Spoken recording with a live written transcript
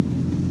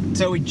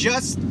So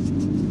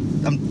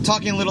I'm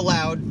talking a little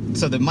loud,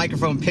 so the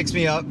microphone picks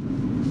me up.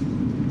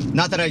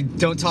 Not that I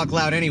don't talk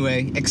loud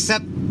anyway,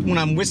 except when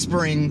I'm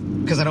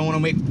whispering, because I don't want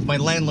to wake my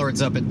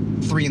landlords up at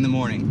 3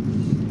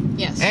 a.m.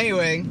 Yes.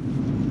 Anyway,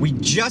 we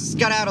just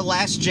got out of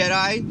Last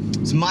Jedi. It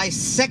was my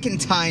second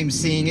time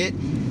seeing it.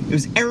 It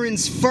was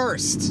Erin's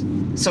first.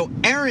 So,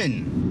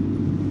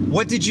 Erin,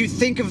 what did you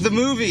think of the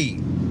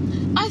movie?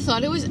 I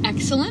thought it was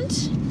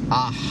excellent.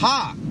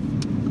 Aha!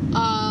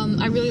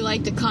 I really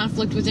liked the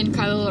conflict within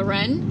Kylo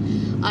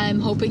Ren. I'm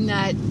hoping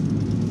that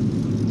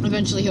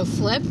eventually he'll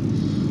flip.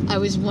 I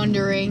was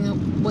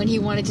wondering when he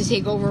wanted to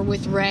take over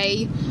with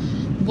Rey,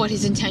 what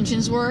his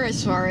intentions were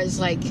as far as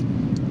like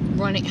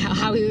running,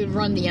 how he would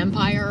run the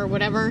Empire or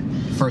whatever.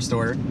 First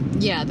Order.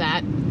 Yeah,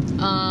 that.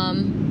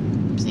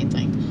 Same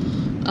thing.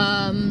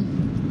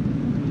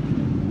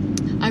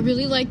 I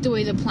really liked the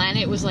way the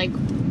planet was like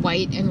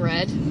white and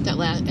red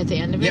at the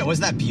end of it. Yeah,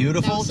 wasn't that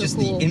beautiful? That was so just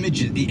cool. The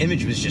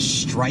image was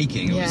just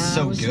striking. It was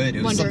so good.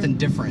 It was something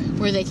different.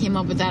 Where they came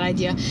up with that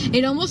idea.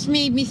 It almost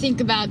made me think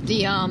about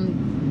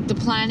the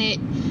planet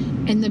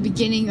in the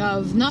beginning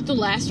of not the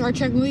last Star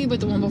Trek movie,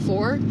 but the one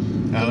before.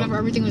 Oh. Remember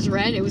everything was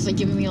red? It was like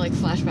giving me like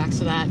flashbacks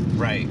to that.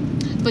 Right.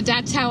 But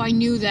that's how I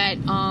knew that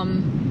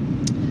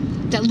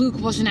that Luke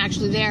wasn't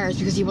actually there, is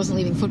because he wasn't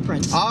leaving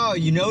footprints. Oh,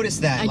 you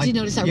noticed that. I did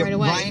notice that right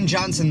away. Rian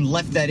Johnson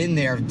left that in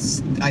there,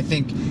 I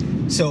think,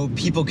 so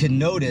people could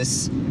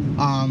notice.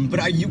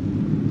 But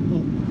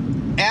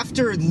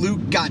after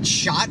Luke got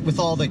shot with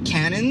all the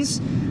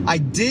cannons,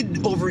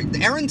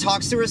 Erin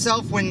talks to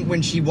herself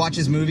when she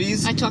watches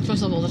movies. I talk to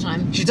myself all the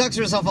time. She talks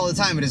to herself all the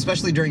time, but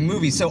especially during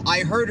movies. So I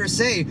heard her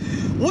say,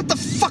 "What the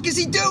fuck is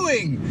he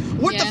doing?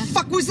 What the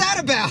fuck was that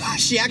about?"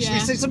 She actually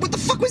said, "What the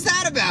fuck was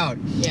that about?"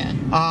 Yeah.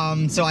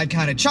 So I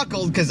kind of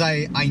chuckled because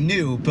I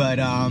knew, but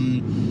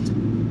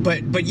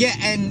yeah,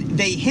 and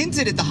they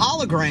hinted at the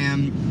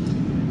hologram,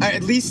 or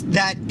at least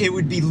that it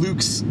would be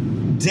Luke's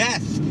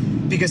death,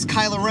 because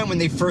Kylo Ren, when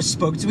they first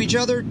spoke to each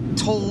other,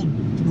 told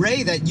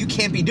Rey that you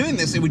can't be doing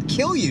this, it would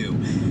kill you.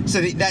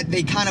 So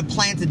they kind of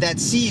planted that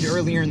seed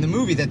earlier in the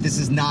movie that this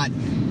is not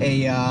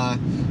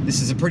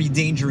this is a pretty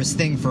dangerous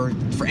thing for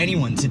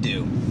anyone to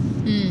do.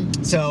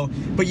 So,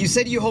 but you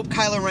said you hope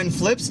Kylo Ren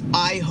flips.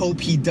 I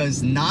hope he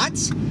does not,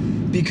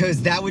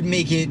 because that would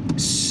make it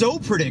so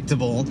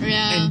predictable.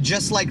 Yeah. And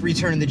just like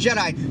Return of the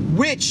Jedi,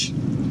 which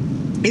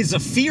is a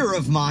fear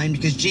of mine,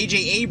 because J.J.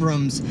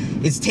 Abrams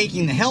is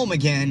taking the helm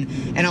again,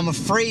 and I'm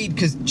afraid,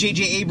 because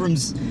J.J.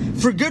 Abrams,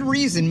 for good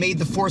reason, made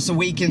The Force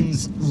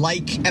Awakens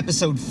like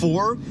Episode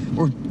 4,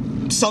 or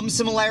some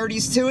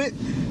similarities to it.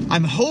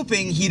 I'm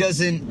hoping he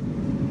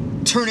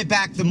doesn't turn it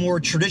back the more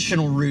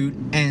traditional route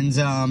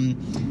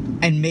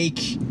and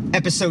make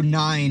Episode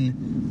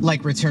 9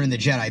 like Return of the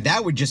Jedi.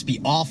 That would just be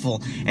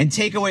awful, and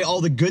take away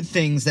all the good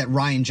things that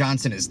Rian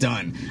Johnson has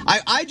done.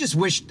 I just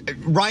wish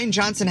Rian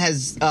Johnson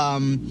has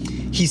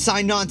he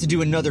signed on to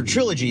do another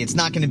trilogy. It's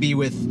not going to be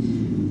with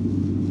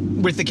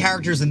the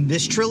characters in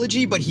this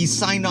trilogy, but he's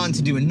signed on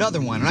to do another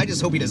one, and I just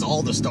hope he does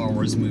all the Star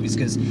Wars movies,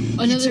 because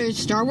another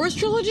Star Wars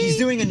trilogy? He's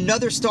doing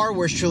another Star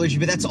Wars trilogy,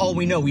 but that's all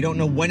we know. We don't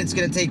know when it's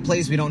going to take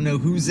place. We don't know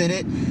who's in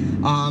it.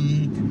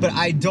 But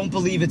I don't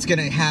believe it's going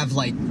to have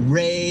like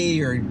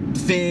Rey or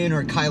Finn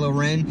or Kylo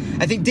Ren.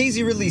 I think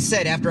Daisy Ridley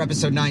said after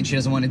Episode 9 she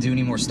doesn't want to do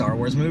any more Star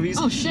Wars movies.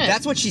 Oh shit!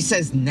 That's what she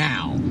says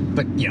now.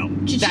 But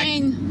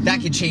that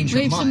could change her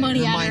mind. Some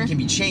money her mind can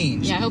be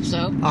changed. Yeah, I hope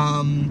so.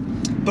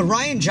 But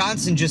Rian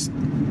Johnson just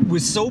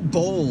was so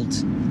bold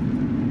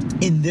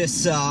in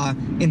this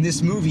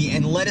movie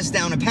and led us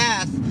down a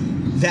path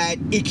that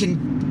it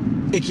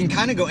can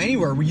kind of go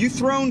anywhere. Were you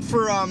thrown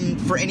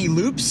for any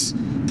loops?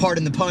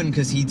 Pardon the pun,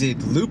 because he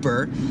did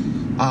Looper.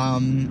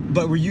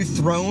 But were you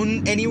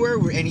thrown anywhere?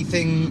 Were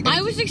anything?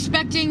 I was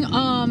expecting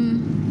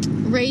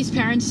Rey's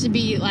parents to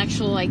be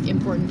actual like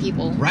important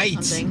people. Right.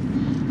 Or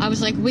something. I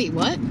was like, wait,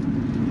 what?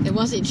 It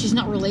wasn't. She's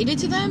not related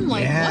to them.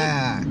 Like,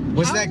 yeah.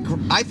 What?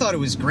 I thought it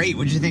was great.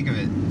 What did you think of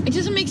it? It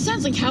doesn't make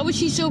sense. Like, how is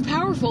she so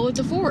powerful with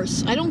the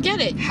Force? I don't get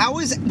it.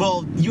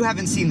 Well, you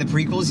haven't seen the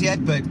prequels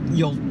yet, but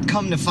you'll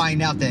come to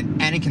find out that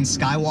Anakin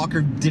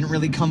Skywalker didn't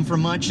really come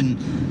from much, and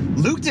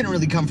Luke didn't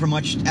really come from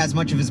as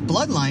much of his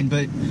bloodline.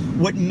 But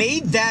what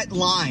made that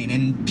line,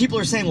 and people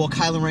are saying, well,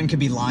 Kylo Ren could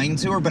be lying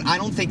to her, but I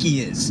don't think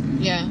he is.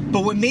 Yeah.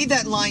 But what made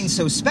that line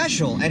so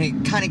special, and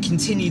it kind of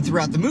continued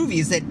throughout the movie,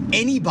 is that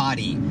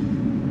anybody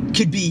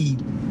could be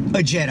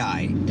a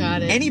Jedi.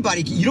 Got it.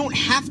 Anybody. You don't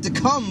have to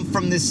come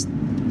from this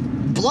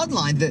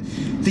bloodline.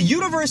 The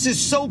universe is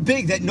so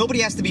big that nobody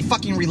has to be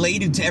fucking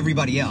related to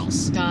everybody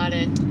else. Got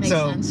it. Makes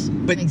sense.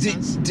 But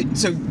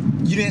so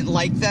you didn't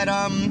like that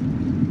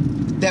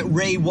that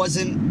Rey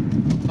wasn't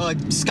a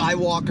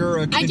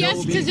Skywalker, a Kenobi? I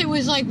guess because it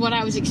was like what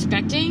I was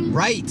expecting.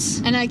 Right.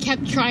 And I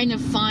kept trying to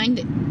find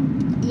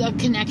a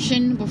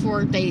connection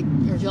before they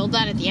revealed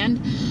that at the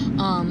end.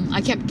 I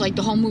kept like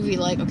the whole movie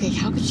like, okay,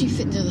 how could she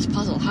fit into this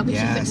puzzle? How could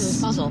she fit into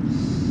this puzzle?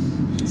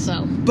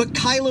 So. But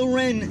Kylo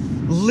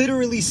Ren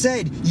literally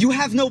said, "You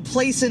have no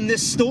place in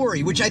this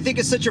story," which I think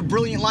is such a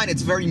brilliant line.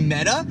 It's very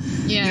meta.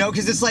 Yeah. You know,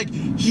 because it's like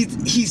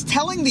he's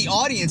telling the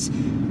audience,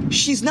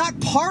 she's not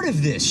part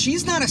of this.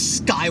 She's not a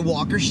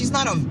Skywalker. She's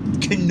not a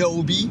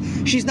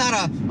Kenobi. She's not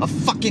a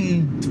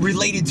fucking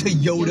related to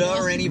Yoda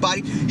or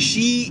anybody.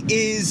 She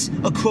is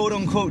a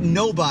quote-unquote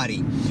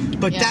nobody.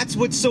 But that's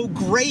what's so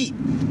great.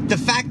 The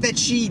fact that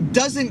she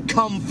doesn't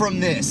come from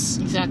this.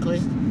 Exactly.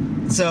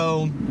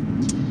 So,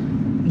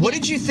 what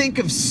did you think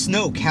of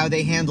Snoke, how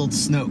they handled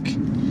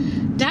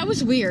Snoke? That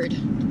was weird.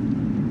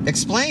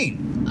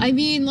 Explain. I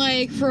mean,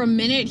 like, for a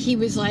minute, he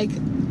was like,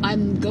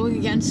 I'm going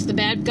against the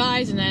bad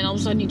guys, and then all of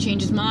a sudden he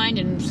changed his mind,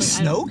 and it's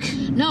like,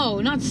 Snoke? No,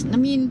 I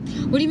mean,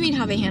 what do you mean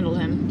how they handled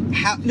him?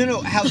 How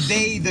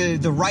they,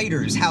 the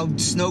writers, how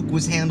Snoke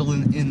was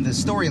handled in the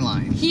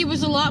storyline. He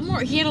had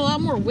a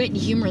lot more wit and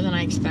humor than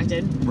I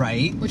expected.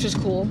 Right. Which was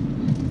cool.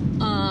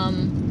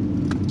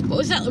 What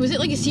was that? Was it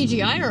like a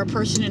CGI or a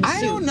person in a suit?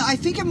 I don't know. I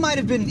think it might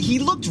have been, he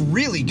looked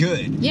really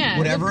good. Yeah,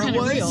 whatever it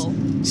was. real.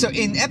 So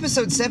in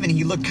episode 7,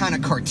 he looked kind of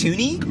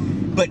cartoony,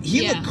 but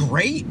he looked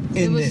great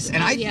in this.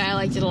 And I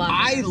liked it a lot.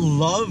 I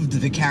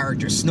loved the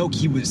character Snoke.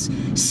 He was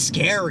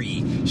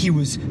scary. He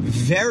was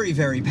very,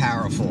 very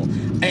powerful.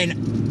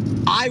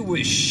 And I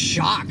was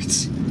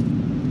shocked.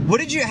 How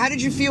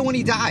did you feel when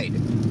he died?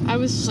 I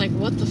was just like,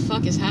 what the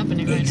fuck is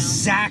happening right now?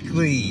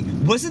 Exactly.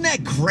 Wasn't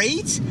that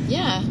great?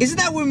 Yeah. Isn't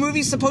that what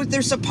movies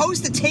they're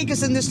supposed to take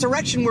us in this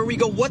direction where we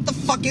go, what the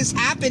fuck is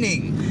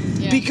happening?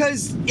 Yeah.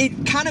 Because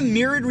it kind of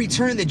mirrored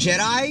Return of the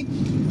Jedi,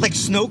 like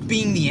Snoke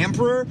being the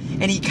Emperor,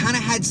 and he kind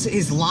of had,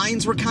 his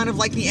lines were kind of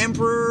like the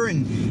Emperor,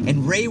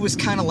 and Rey was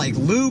kind of like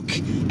Luke,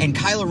 and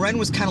Kylo Ren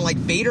was kind of like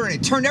Vader, and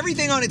it turned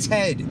everything on its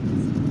head.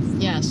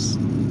 Yes.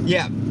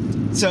 Yeah.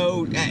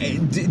 So,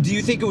 do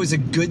you think it was a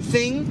good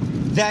thing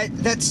that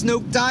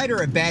Snoke died,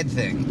 or a bad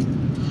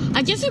thing?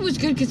 I guess it was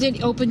good because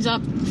it opens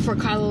up for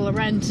Kylo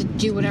Ren to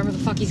do whatever the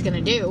fuck he's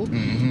gonna do,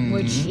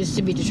 which is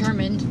to be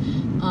determined.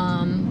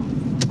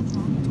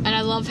 And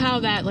I love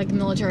how that like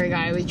military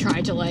guy we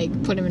tried to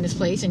like put him in his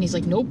place, and he's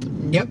like, nope.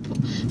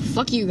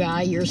 Fuck you,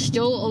 guy. You're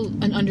still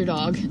an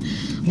underdog,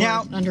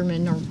 now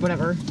underman or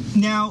whatever.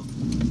 Now,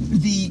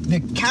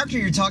 the character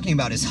you're talking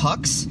about is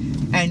Hux,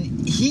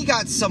 and he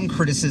got some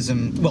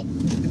criticism. Well,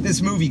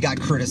 this movie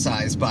got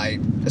criticized by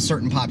a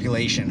certain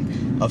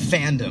population of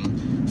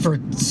fandom for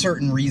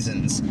certain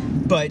reasons.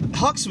 But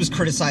Hux was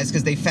criticized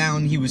because they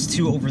found he was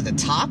too over the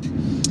top,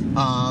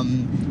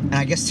 and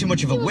I guess too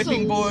much of a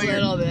whipping boy.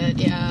 A little bit,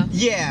 yeah.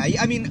 Yeah,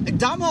 I mean,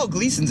 Domhnall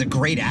Gleeson's a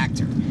great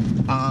actor.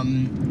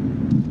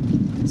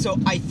 So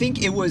I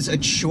think it was a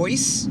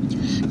choice.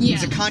 It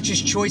was a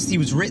conscious choice. He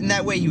was written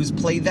that way. He was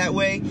played that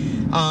way.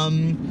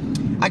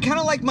 I kind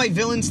of like my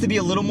villains to be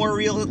a little more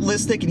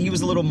realistic, and he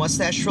was a little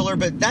mustache twirler,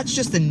 but that's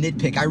just a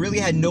nitpick. I really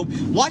had no...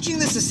 Watching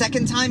this a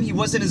second time, he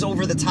wasn't as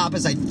over the top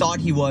as I thought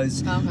he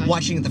was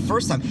watching it the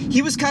first time.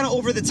 He was kind of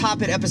over the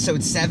top at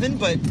episode 7,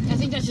 but... I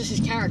think that's just his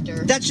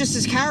character. That's just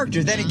his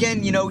character. Then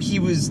again, you know, he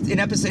was in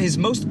his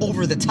most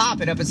over the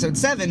top in episode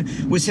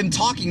 7 was him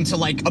talking to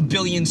like a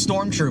billion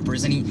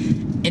stormtroopers,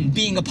 and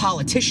being a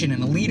politician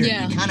and a leader.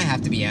 Yeah. You kind of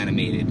have to be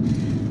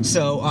animated.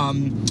 So,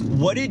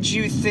 what did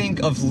you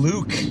think of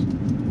Luke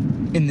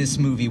in this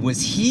movie?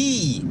 Was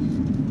he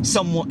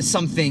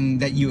something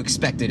that you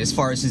expected as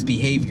far as his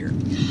behavior?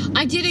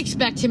 I did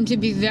expect him to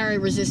be very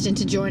resistant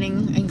to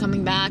joining and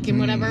coming back and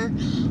whatever.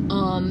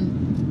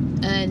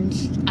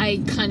 And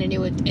I kind of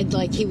knew it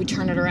like he would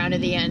turn it around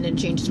at the end and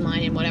change his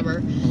mind and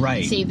whatever.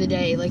 Right. Save the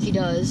day like he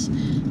does.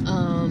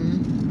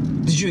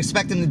 Did you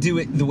expect him to do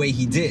it the way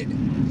he did?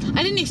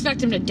 I didn't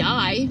expect him to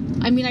die.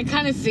 I mean, I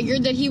kind of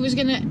figured that he was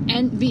gonna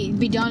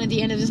be done at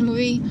the end of this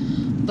movie,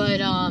 but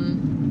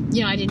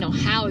you know, I didn't know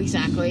how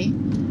exactly.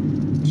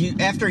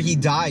 After he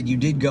died, you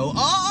did go,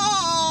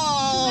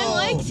 oh!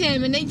 I liked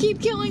him, and they keep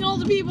killing all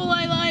the people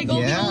I like. All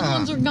the old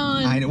ones are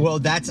gone. I know. Well,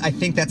 I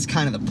think that's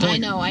kind of the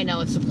point. I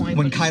know, it's the point.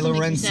 When Kylo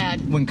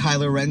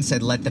Ren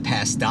said, "Let the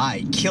past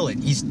die, kill it,"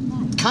 he's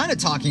kind of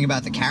talking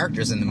about the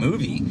characters in the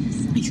movie.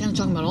 He's kind of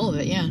talking about all of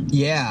it, yeah.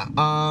 Yeah.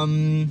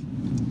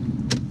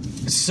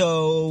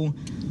 So,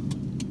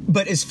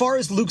 but as far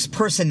as Luke's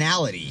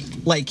personality,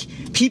 like,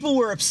 people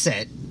were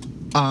upset.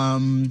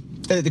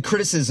 The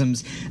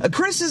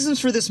criticisms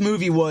for this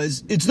movie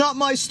was, it's not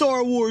my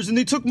Star Wars, and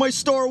they took my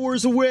Star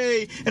Wars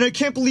away, and I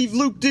can't believe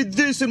Luke did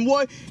this, and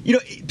why, you know,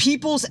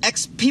 people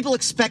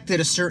expected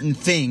a certain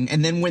thing,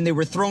 and then when they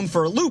were thrown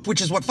for a loop,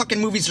 which is what fucking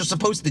movies are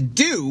supposed to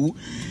do,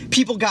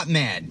 people got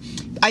mad.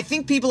 I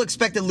think people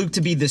expected Luke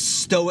to be this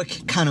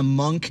stoic kind of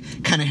monk,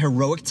 kind of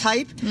heroic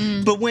type,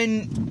 but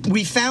when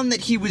we found that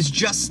he was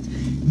just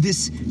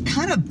this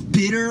kind of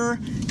bitter,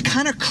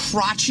 kind of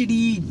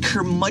crotchety,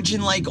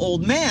 curmudgeon-like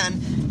old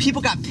man,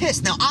 people got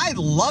pissed. Now, I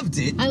loved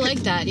it. I like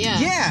that, yeah.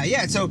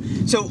 Yeah. So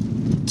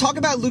talk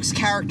about Luke's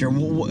character.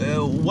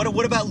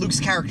 What about Luke's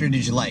character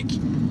did you like?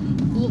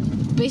 Well,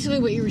 basically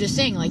what you were just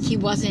saying, like, he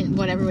wasn't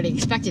what everybody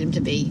expected him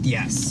to be.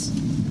 Yes.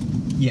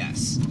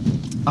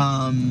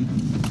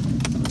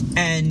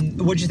 And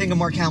what'd you think of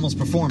Mark Hamill's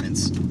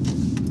performance?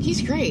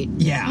 He's great.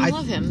 Yeah. I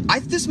love him.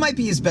 This might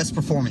be his best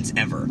performance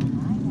ever.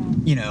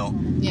 You know?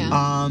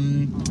 Yeah.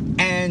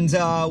 And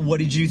what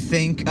did you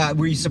think?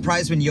 Were you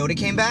surprised when Yoda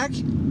came back?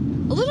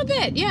 A little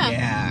bit, yeah.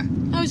 Yeah.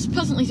 I was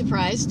pleasantly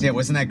surprised. Yeah,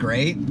 wasn't that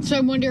great? So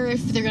I wonder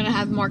if they're going to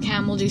have Mark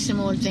Hamill do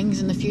similar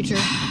things in the future.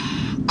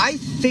 I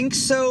think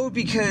so,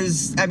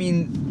 because, I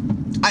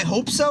mean, I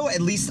hope so.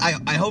 At least,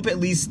 I hope at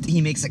least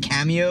he makes a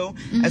cameo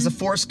as a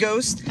Force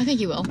ghost. I think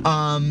he will.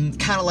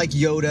 Kind of like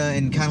Yoda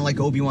and kind of like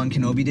Obi-Wan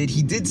Kenobi did.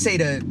 He did say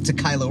to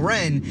Kylo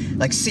Ren,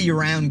 like, see you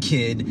around,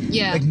 kid.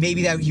 Yeah. Like,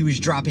 maybe that he was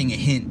dropping a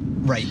hint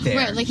right there.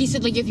 Right, like he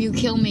said, like, if you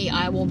kill me,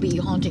 I will be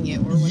haunting you.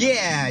 Or whatever.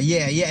 Yeah.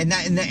 And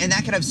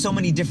that could have so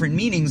many different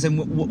meanings. And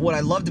what I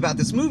loved about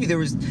this movie, there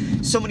was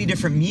so many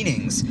different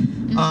meanings.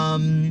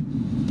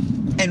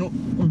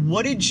 And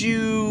what did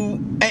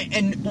you...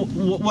 And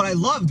what I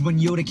loved when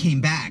Yoda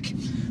came back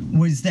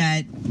was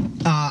that...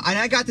 and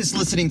I got this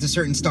listening to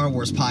certain Star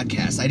Wars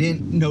podcasts. I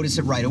didn't notice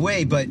it right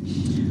away, but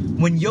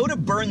when Yoda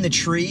burned the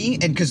tree,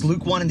 and because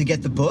Luke wanted to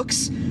get the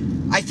books,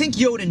 I think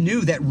Yoda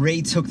knew that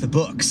Rey took the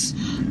books.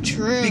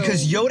 True.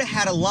 Because Yoda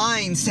had a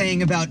line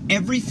saying about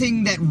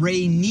everything that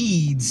Rey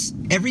needs,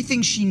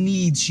 everything she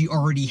needs, she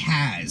already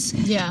has.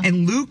 Yeah.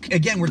 And Luke,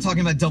 again, we're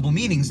talking about double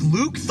meanings.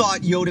 Luke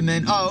thought Yoda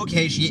meant, oh,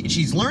 okay,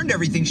 she's learned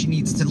everything she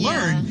needs to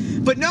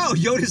learn. But no,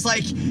 Yoda's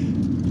like,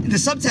 the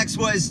subtext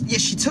was, yeah,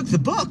 she took the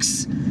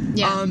books.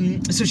 Yeah.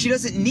 So she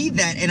doesn't need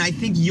that. And I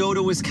think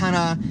Yoda was kind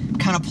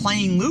of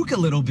playing Luke a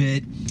little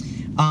bit,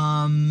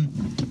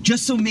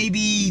 just so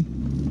maybe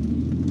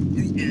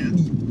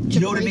to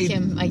Yoda break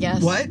him, I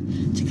guess. What?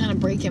 To kind of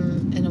break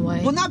him in a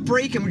way. Well, not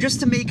break him, just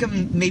to make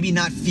him maybe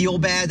not feel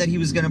bad that he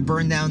was going to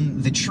burn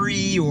down the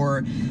tree,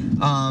 or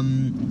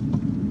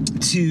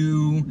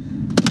to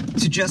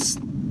just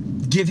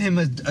give him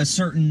a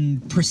certain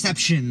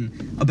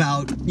perception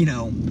about,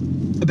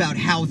 about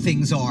how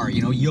things are.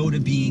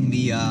 Yoda being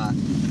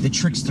the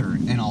trickster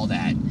and all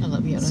that. I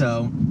love Yoda.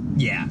 So,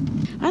 yeah.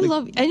 I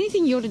love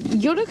anything Yoda.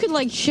 Yoda could,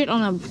 like, shit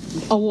on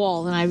a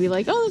wall, and I'd be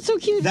like, oh, that's so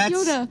cute,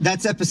 Yoda.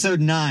 That's episode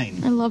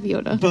 9. I love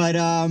Yoda. But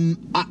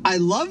I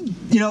love,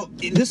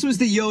 this was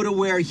the Yoda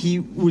where he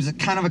was a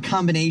kind of a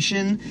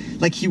combination.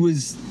 Like, he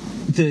was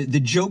the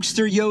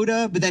jokester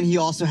Yoda, but then he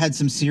also had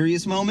some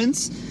serious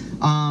moments.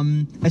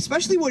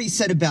 Especially what he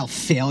said about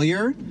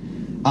failure.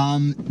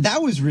 That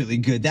was really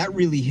good. That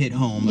really hit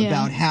home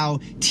about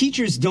how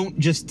teachers don't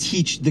just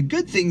teach the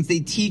good things, they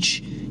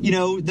teach,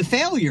 the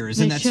failures,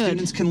 and that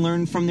students can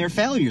learn from their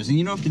failures. And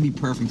you don't have to be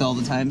perfect all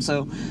the time.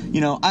 So,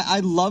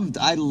 I loved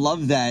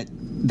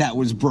that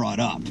was brought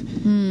up,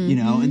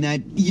 and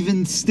that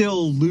even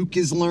still Luke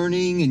is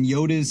learning and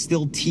Yoda is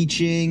still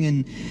teaching.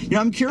 And,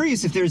 I'm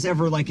curious if there's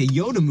ever like a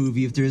Yoda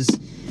movie, if there's,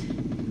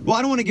 well,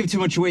 I don't want to give too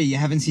much away. You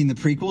haven't seen the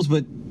prequels,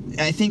 but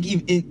I think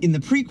in the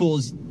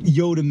prequels,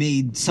 Yoda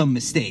made some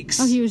mistakes.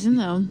 Oh, he was in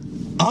them.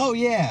 Oh,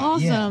 yeah.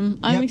 Awesome.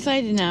 Yeah. I'm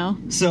excited now.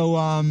 So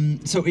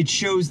it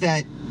shows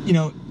that,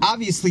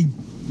 obviously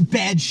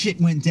bad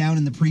shit went down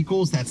in the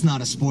prequels. That's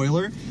not a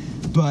spoiler.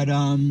 But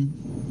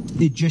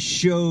it just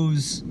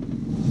shows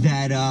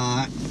that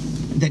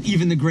that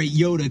even the great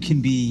Yoda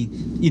can be,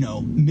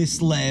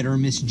 misled or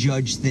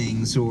misjudge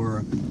things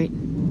or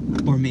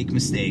make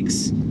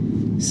mistakes.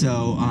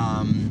 So,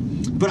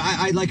 but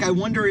I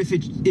wonder if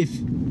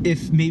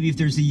maybe if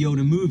there's a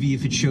Yoda movie,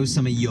 if it shows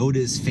some of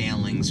Yoda's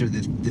failings or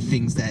the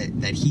things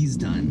that he's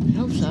done. I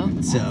hope so.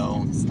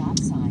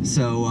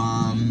 So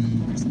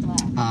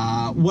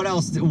what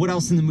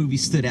else in the movie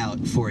stood out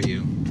for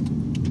you?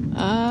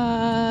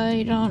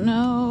 I don't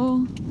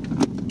know.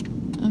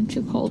 I'm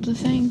too cold to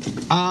think.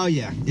 Oh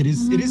yeah, it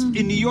is. It is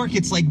in New York.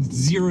 It's like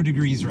 0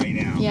 degrees right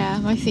now. Yeah,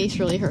 my face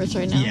really hurts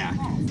right now. Yeah.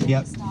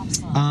 Yep.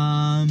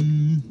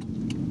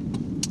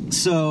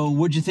 So,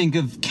 what'd you think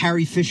of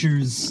Carrie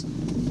Fisher's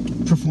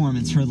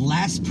performance? Her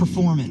last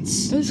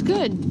performance. It was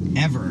good.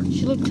 Ever.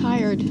 She looked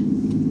tired.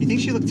 You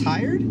think she looked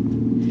tired?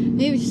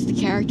 Maybe it was just the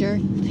character.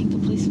 I think the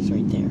police was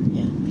right there.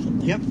 Yeah.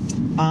 There. Yep.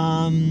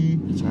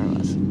 That's where I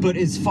was. But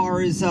as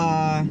far as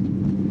how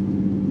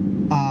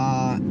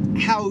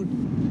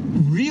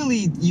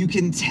really you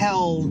can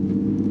tell,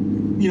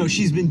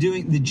 she's been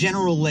doing, the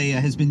General Leia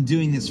has been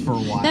doing this for a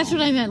while. That's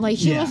what I meant. Like,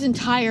 she wasn't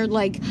tired,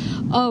 like,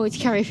 oh, it's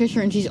Carrie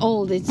Fisher and she's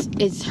old.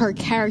 It's her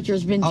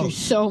character's been through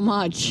so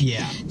much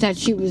that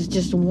she was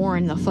just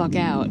worn the fuck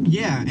out.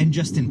 Yeah, and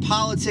just in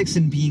politics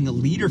and being a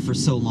leader for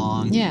so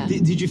long. Yeah.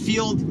 Did you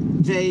feel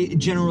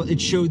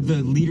it showed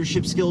the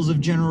leadership skills of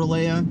General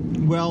Leia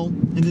well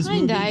in this movie?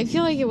 Kinda. I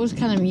feel like it was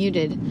kind of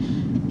muted.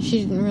 She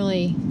didn't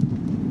really...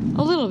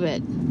 A little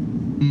bit.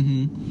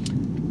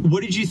 Mm-hmm.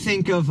 What did you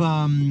think of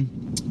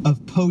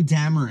Poe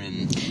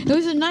Dameron? It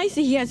was nice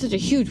that he had such a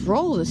huge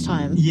role this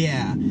time.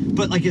 Yeah,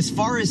 but like as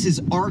far as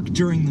his arc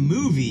during the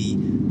movie,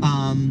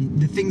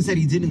 the things that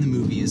he did in the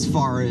movie, as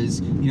far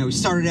as he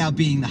started out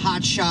being the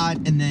hot shot,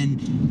 and then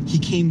he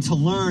came to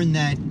learn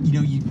that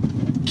you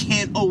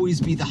can't always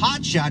be the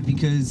hot shot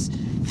because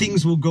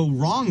things will go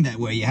wrong that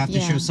way. You have to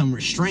show some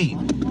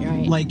restraint.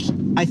 Right. Like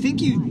I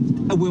think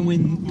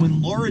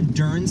when Laura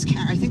Dern's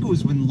I think it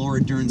was when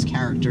Laura Dern's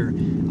character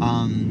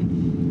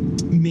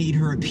made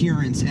her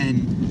appearance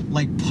and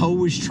like Poe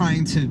was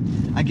trying to,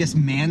 I guess,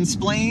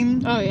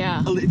 mansplain. Oh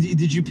yeah.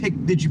 Did you pick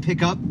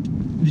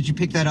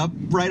that up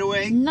right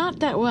away? Not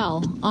that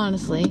well,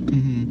 honestly.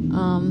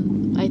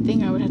 Mm-hmm. I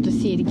think I would have to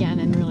see it again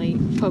and really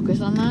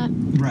focus on that.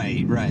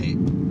 Right.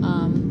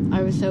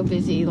 I was so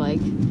busy,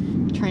 like,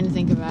 trying to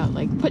think about,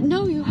 like, but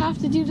no, you have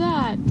to do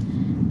that.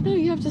 No,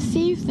 you have to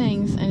save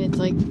things. And it's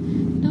like,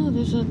 no,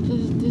 there's a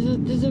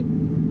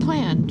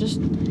plan. Just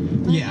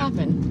let it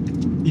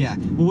happen. Yeah.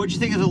 Well, what'd you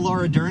think of the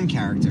Laura Dern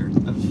character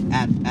of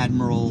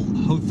Admiral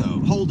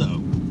Holdo?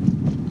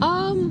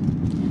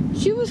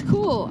 She was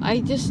cool.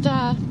 I just,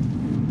 I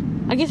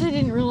guess I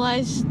didn't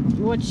realize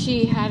what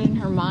she had in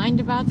her mind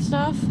about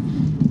stuff.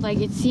 Like,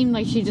 it seemed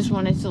like she just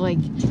wanted to, like,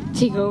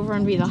 take over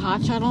and be the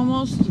hotshot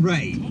almost.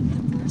 Right.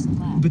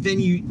 But then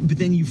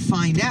you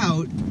find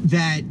out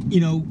that, you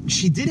know,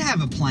 she did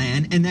have a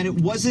plan and that it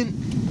wasn't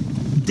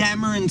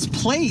Dameron's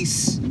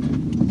place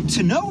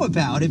to know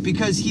about it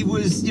because he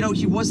was, you know,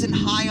 he wasn't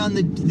high on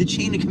the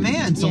chain of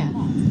command. So yeah.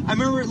 I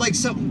remember, like,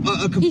 a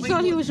complaint. He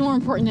thought he was more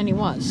important than he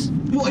was.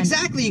 Well,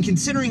 exactly. And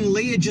considering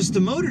Leia just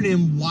demoted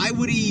him, why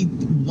would he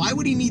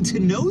need to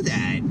know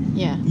that?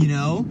 Yeah. You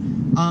know?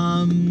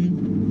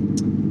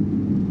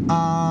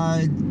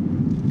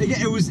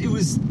 Again, it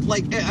was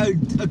like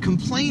a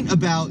complaint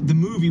about the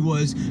movie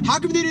was, how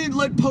come they didn't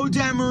let Poe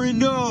Dameron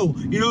know?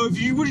 You know, if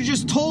you would have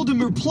just told him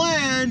your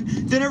plan,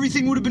 then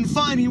everything would have been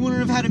fine. He wouldn't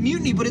have had a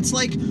mutiny. But it's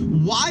like,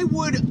 why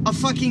would a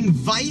fucking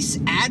vice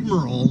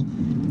admiral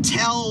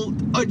tell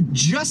a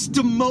just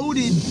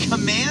demoted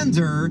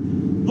commander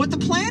what the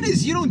plan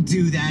is? You don't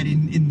do that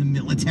in the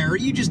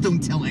military. You just don't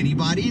tell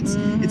anybody.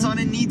 It's on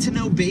a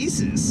need-to-know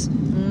basis.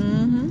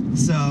 Mm-hmm.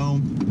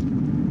 So,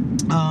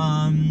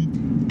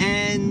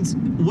 and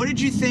what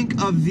did you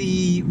think of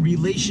the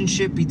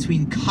relationship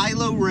between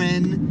Kylo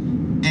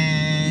Ren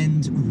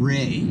and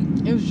Rey?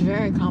 It was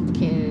very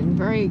complicated and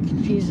very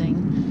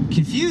confusing.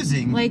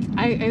 Confusing? Like,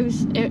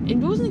 it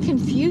wasn't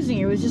confusing.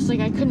 It was just like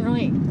I couldn't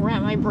really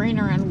wrap my brain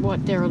around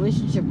what their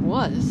relationship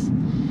was.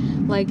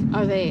 Like,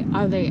 are they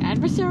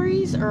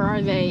adversaries or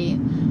are they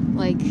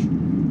like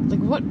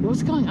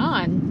what's going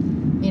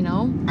on? You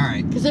know? All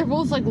right. Because they're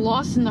both like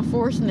lost in the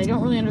Force and they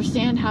don't really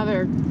understand how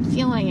they're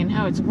feeling and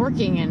how it's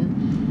working.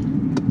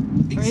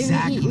 And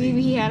exactly.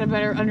 Maybe he had a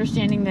better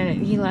understanding that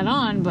he let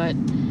on, but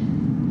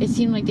it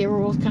seemed like they were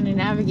both kind of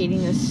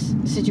navigating this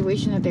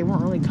situation that they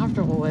weren't really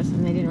comfortable with,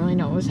 and they didn't really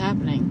know what was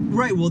happening.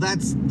 Right. Well,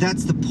 that's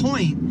the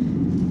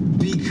point,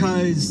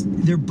 because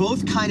they're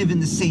both kind of in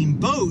the same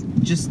boat.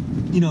 Just,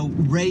 you know,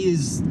 Rey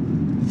is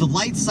the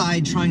light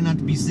side trying not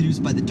to be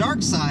seduced by the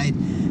dark side,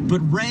 but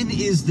Ren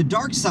is the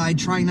dark side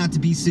trying not to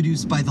be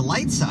seduced by the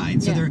light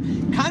side. So they're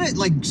kind of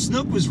like,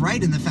 Snoke was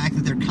right in the fact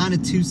that they're kind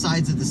of two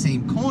sides of the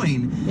same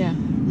coin. Yeah.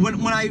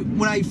 When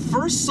I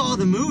first saw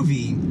the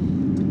movie,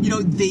 you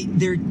know,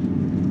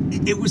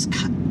 it was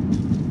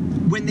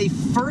when they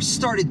first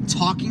started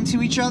talking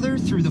to each other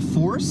through the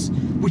Force,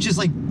 which is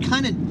like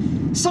kind of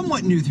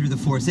somewhat new through the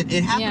Force. It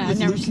happened. Yeah, with I've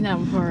never Luke. seen that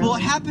before. Well,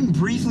 it happened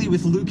briefly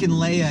with Luke and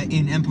Leia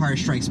in Empire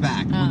Strikes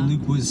Back when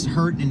Luke was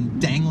hurt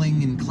and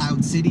dangling in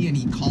Cloud City, and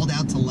he called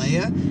out to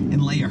Leia,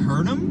 and Leia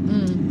heard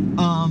him.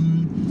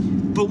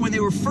 But when they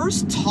were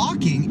first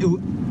talking,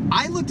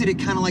 I looked at it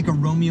kind of like a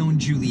Romeo and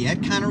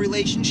Juliet kind of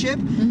relationship.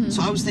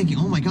 So I was thinking,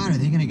 oh my God, are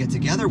they going to get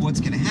together? What's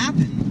going to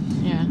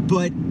happen? Yeah.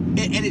 But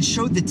and it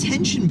showed the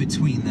tension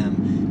between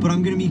them. But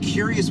I'm going to be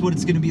curious what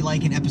it's going to be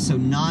like in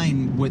Episode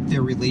 9, what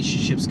their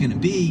relationship's going to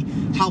be,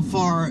 how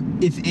far,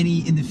 if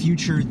any, in the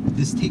future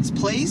this takes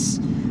place,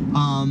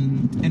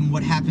 and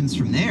what happens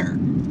from there.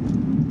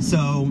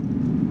 So,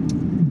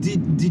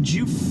 did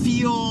you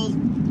feel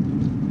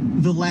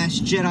The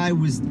Last Jedi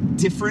was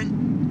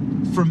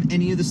different from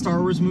any of the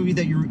Star Wars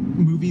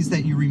movies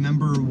that you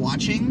remember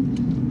watching?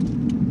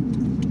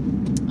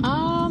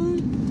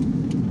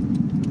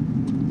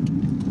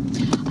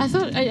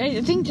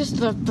 I think just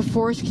the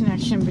Force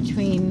connection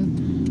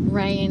between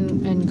Rey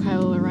and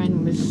Kylo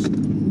Ren was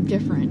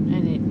different,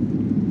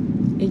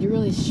 and it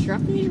really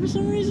struck me for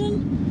some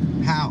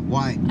reason. How?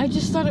 Why? I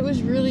just thought it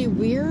was really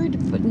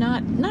weird, but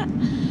not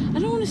I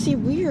don't want to say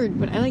weird,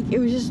 but it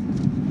was just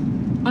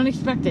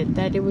unexpected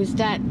that it was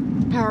that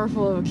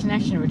powerful of a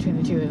connection between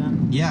the two of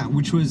them. Yeah,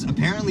 which was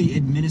apparently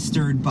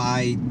administered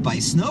by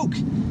Snoke.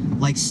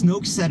 Like,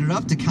 Snoke set it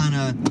up to kind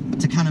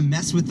of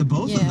mess with the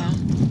both of them.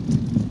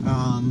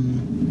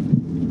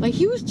 Like,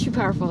 he was too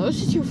powerful. It was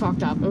just too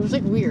fucked up. It was,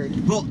 like,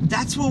 weird. Well,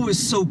 that's what was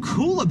so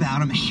cool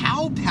about him,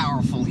 how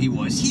powerful he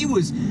was. He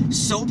was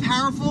so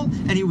powerful,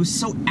 and he was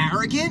so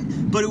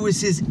arrogant, but it was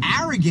his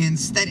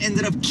arrogance that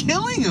ended up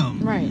killing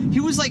him. Right. He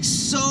was, like,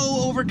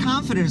 so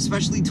overconfident,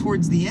 especially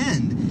towards the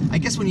end. I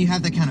guess when you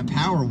have that kind of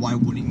power, why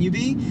wouldn't you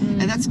be?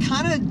 And that's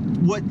kind of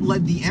what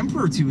led the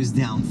Emperor to his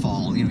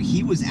downfall. You know,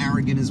 he was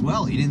arrogant as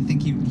well. He didn't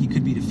think he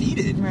could be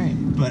defeated. Right.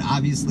 But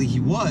obviously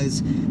he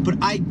was. But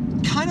I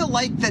kind of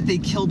like that they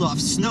killed off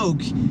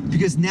Snoke,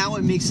 because now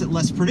it makes it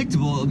less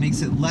predictable. It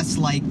makes it less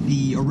like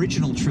the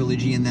original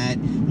trilogy in that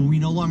we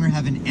no longer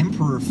have an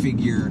Emperor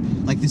figure,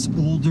 like this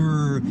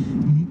older,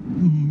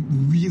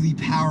 really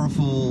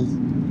powerful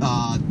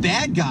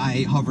bad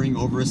guy hovering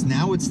over us.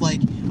 Now it's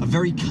like a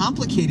very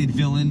complicated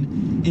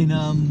villain in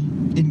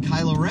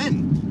Kylo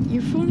Ren.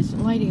 Your phone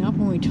isn't lighting up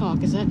when we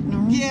talk. Is that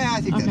normal? Yeah,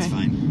 I think that's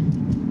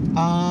fine.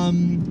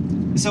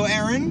 So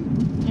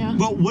Aaron, Yeah.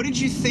 well, what did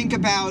you think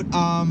about?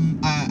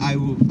 I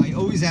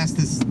always ask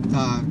this,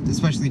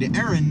 especially to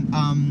Aaron.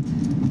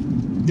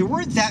 There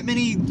weren't that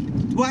many.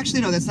 Well,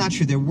 actually, no, that's not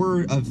true. There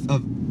were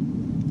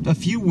a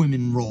few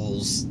women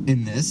roles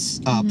in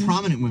this,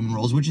 prominent women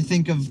roles. What'd you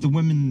think of the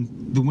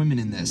women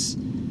in this?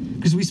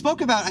 Because we spoke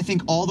about, I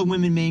think, all the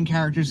women main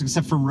characters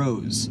except for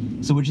Rose.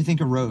 So what'd you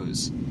think of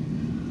Rose?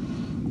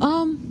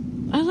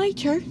 I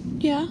liked her.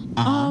 Yeah.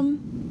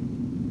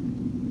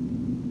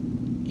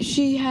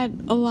 She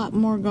had a lot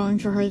more going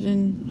for her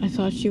than I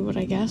thought she would,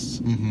 I guess.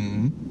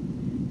 Mm-hmm.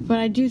 But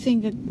I do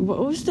think that,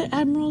 what was the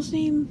Admiral's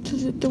name?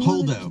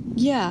 Holdo.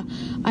 Yeah.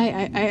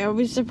 I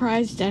was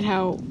surprised at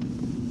how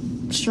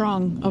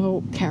strong of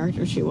a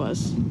character she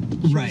was.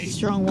 She Right. was a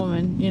strong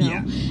woman, you know. Yeah.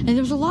 And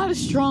there was a lot of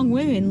strong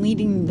women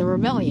leading the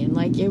rebellion.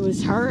 Like, it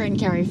was her and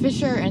Carrie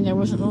Fisher, and there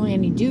wasn't really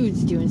any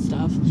dudes doing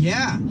stuff.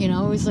 Yeah. You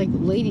know, it was like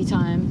lady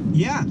time.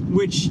 Yeah,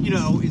 which,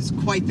 is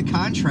quite the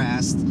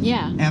contrast.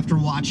 Yeah. After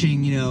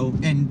watching,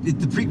 and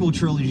the prequel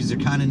trilogies are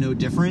kind of no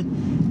different,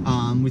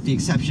 with the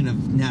exception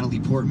of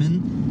Natalie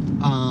Portman.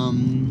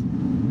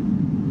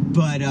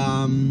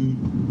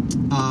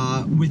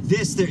 With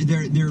this,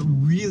 they're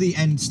really,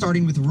 and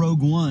starting with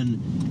Rogue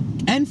One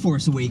and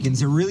Force Awakens,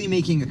 they're really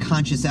making a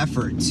conscious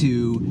effort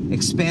to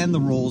expand the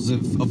roles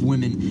of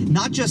women,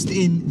 not just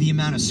in the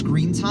amount of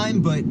screen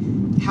time, but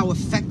how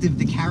effective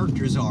the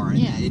characters are. And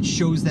Yeah. it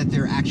shows that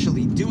they're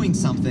actually doing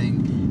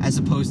something as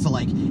opposed to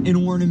like an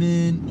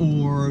ornament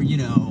or,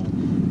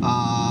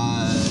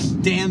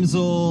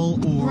 damsel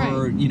or,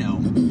 Right.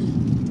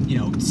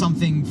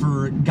 something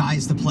for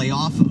guys to play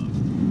off of.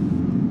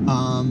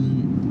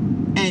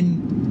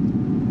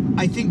 And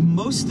I think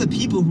most of the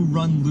people who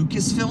run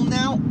Lucasfilm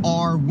now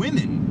are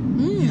women.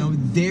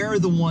 They're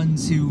the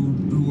ones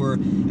who are...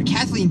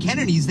 Kathleen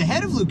Kennedy's the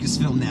head of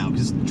Lucasfilm now,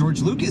 because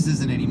George Lucas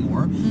isn't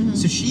anymore. Mm-hmm.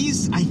 So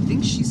I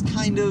think she's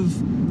kind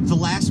of the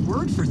last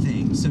word for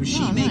things. So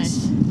she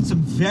makes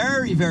some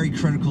very, very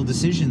critical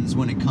decisions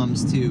when it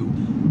comes to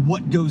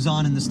what goes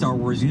on in the Star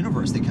Wars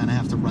universe. They kind of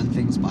have to run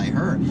things by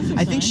her.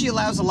 I think she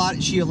allowed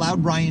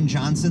Rian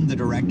Johnson, the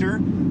director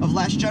of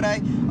Last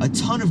Jedi, a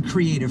ton of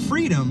creative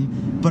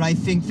freedom, but I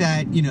think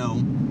that,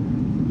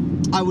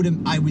 I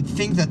would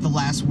think that the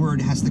last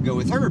word has to go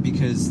with her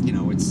because,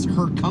 it's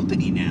her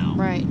company now.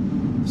 Right.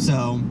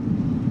 So,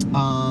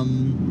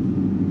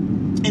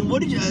 and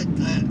what did a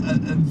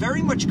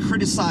very much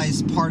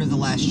criticized part of The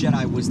Last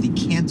Jedi was the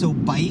Canto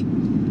Bight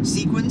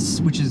sequence,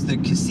 which is the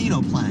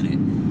casino planet.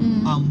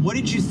 What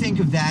did you think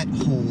of that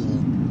whole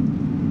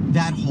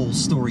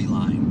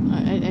storyline?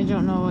 I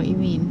don't know what you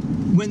mean.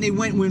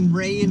 When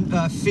Rey and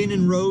Finn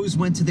and Rose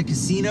went to the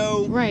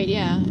casino. Right,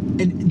 yeah.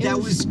 And that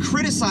was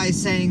criticized,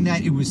 saying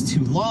that it was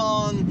too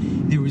long,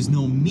 there was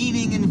no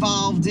meaning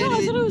involved in it.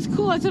 I thought it was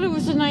cool. I thought it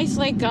was a nice,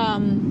 a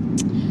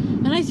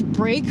nice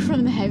break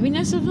from the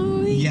heaviness of the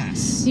movie.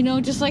 Yes.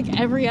 Just like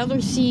every other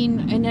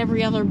scene in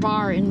every other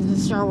bar in the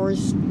Star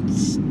Wars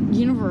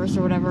universe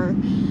or whatever.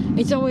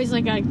 It's always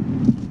like I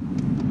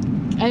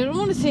don't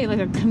want to say like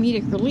a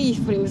comedic relief,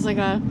 but it was like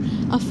a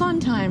fun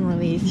time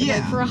relief. Yeah.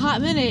 Like for a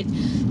hot minute,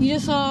 you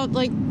just saw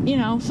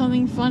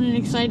something fun and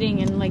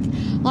exciting and like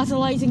lots of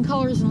lights and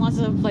colors and lots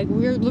of like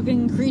weird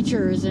looking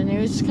creatures, and it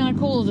was just kind of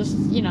cool. Just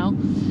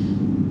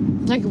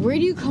like where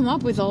do you come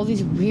up with all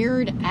these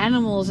weird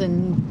animals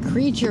and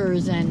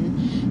creatures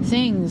and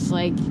things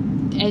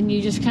and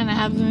you just kind of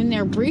have them in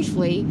there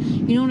briefly.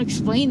 You don't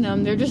explain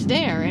them; they're just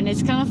there, and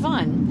it's kind of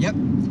fun. Yep.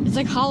 It's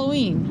like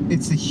Halloween.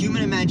 It's the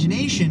human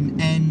imagination,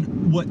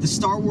 and what the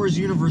Star Wars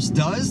universe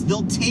does,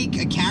 they'll take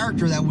a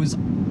character that was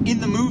in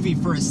the movie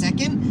for a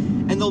second,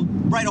 and they'll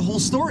write a whole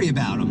story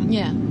about him.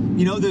 Yeah.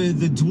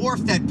 The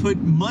dwarf that put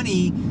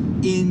money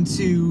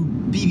into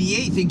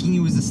BB-8 thinking he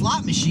was a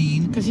slot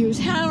machine. Because he was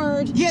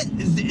hammered. Yeah,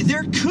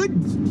 there could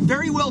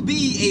very well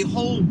be a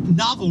whole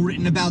novel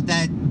written about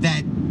that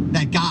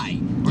guy,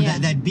 or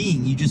that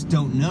being. You just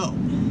don't know.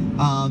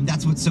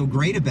 That's what's so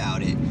great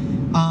about it.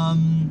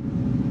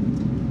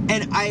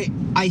 And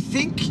I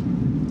think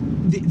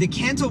the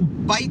Canto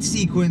Bight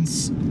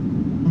sequence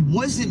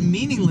wasn't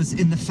meaningless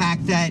in the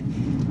fact that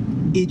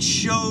it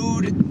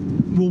showed,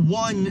 well,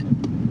 one,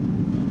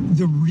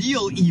 the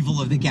real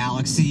evil of the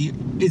galaxy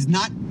is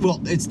not,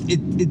 well,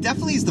 it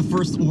definitely is the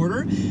First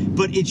Order,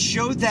 but it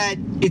showed that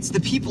it's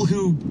the people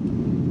who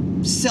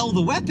sell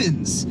the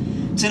weapons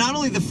to not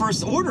only the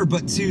First Order,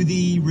 but to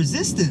the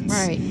Resistance.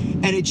 Right.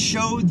 And it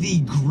showed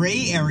the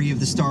gray area of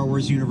the Star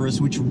Wars universe,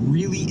 which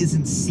really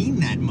isn't seen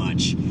that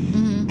much.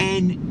 Mm-hmm.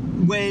 And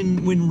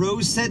when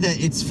Rose said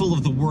that it's full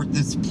of the worst,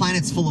 this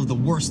planet's full of the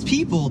worst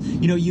people,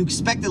 you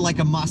expected like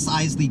a Mos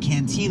Eisley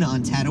cantina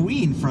on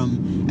Tatooine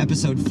from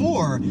Episode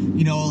 4,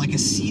 like a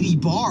seedy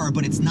bar,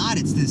 but it's not.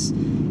 It's this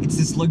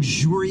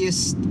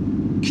luxurious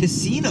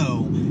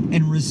casino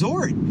and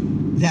resort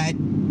that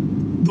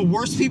the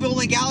worst people in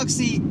the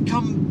galaxy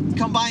come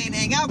by and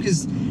hang out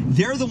because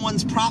they're the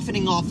ones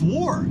profiting off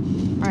war.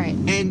 Right.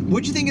 And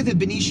what'd you think of the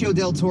Benicio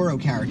del Toro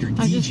character, DJ?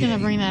 I was just going to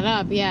bring that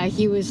up. Yeah,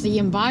 he was the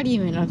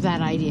embodiment of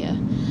that idea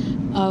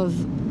of,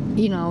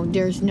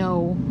 there's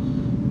no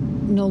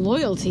no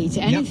loyalty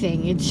to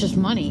anything. It's just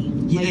money.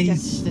 Yeah, like,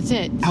 he's that's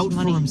it. It's out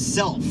money. for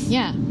himself.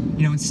 Yeah.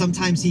 You know, and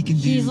sometimes he can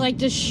do... He's like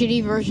the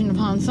shitty version of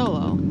Han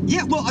Solo.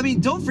 Yeah, well, I mean,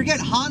 don't forget,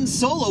 Han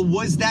Solo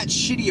was that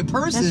shitty a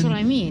person. That's what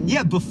I mean.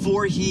 Yeah,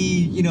 before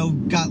he,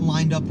 got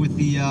lined up with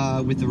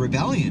the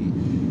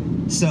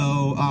rebellion.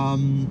 So,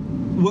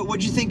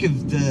 what'd you think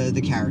of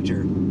the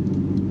character?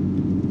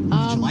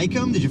 Did you like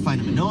him? Did you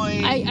find him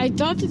annoying? I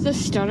thought that the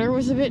stutter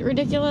was a bit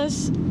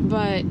ridiculous,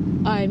 but,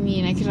 I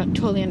mean, I could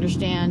totally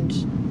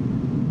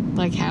understand,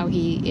 like, how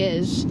he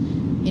is,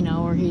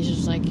 or he's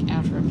just, like,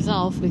 out for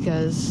himself,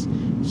 because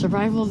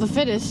survival of the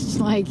fittest,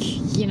 like,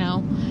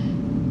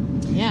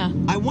 yeah.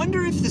 I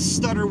wonder if the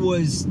stutter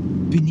was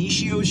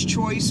Benicio's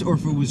choice or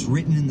if it was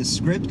written in the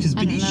script, because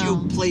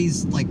Benicio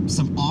plays like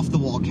some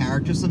off-the-wall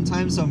character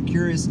sometimes, so I'm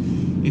curious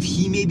if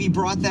he maybe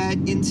brought that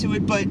into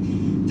it. But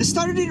the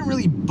stutter didn't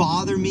really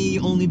bother me,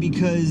 only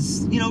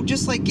because,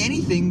 just like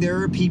anything,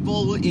 there are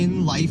people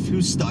in life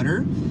who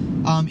stutter.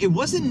 It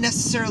wasn't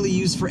necessarily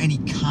used for any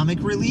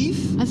comic relief.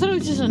 I thought it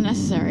was just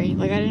unnecessary.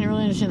 Like, I didn't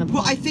really understand the point.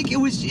 Well, I think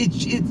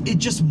it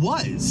just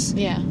was.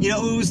 Yeah.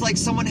 It was like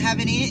someone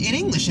having an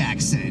English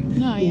accent.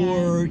 Oh, yeah.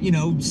 Or,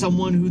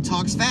 someone who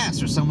talks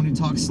fast or someone who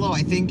talks slow.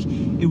 I think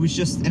it was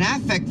just an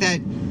affect that,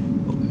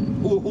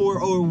 or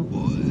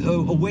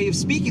a way of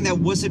speaking that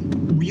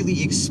wasn't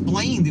really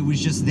explained. It was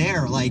just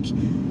there. Like,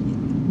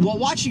 while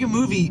watching a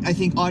movie, I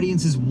think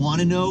audiences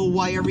want to know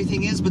why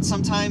everything is, but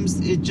sometimes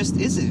it just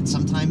isn't.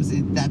 Sometimes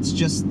that's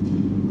just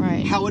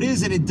how it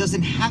is, and it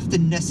doesn't have to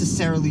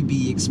necessarily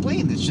be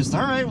explained. It's just,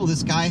 all right, well,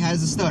 this guy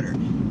has a stutter,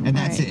 and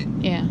that's it.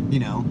 Yeah.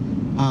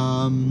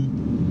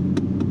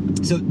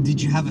 So,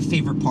 did you have a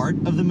favorite part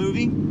of the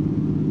movie?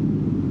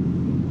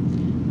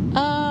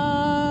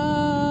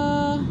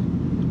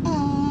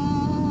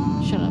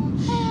 Shut up.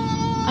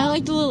 I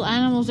like the little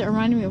animals that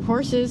reminded me of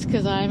horses,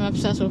 because I'm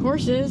obsessed with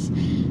horses.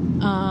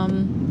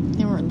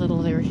 They weren't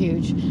little, they were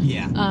huge.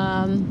 Yeah.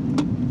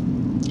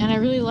 And I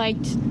really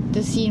liked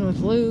the scene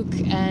with Luke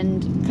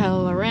and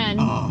Kylo Ren.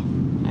 Oh.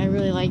 I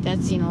really liked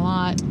that scene a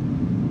lot.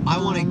 I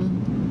want to...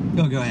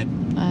 go ahead.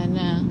 And,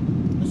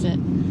 that's it.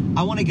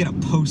 I want to get a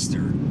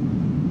poster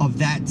of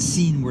that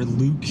scene where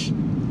Luke...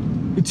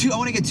 I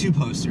want to get two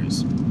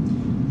posters.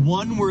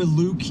 One where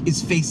Luke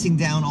is facing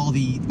down all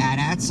the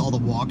AT-ATs, all the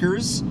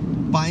walkers,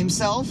 by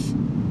himself.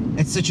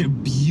 It's such a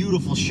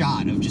beautiful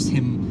shot of just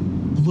him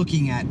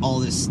looking at all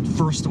this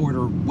First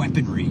Order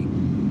weaponry.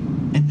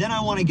 And then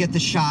I want to get the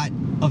shot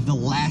of the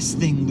last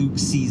thing Luke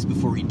sees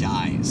before he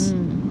dies,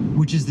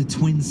 which is the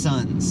twin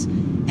suns.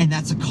 And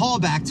that's a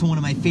callback to one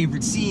of my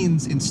favorite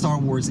scenes in Star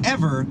Wars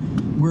ever,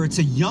 where it's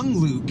a young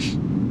Luke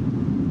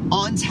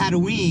on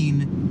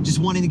Tatooine just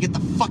wanting to get the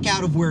fuck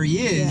out of where he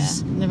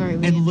is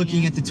and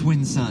looking at the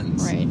twin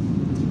suns. Right.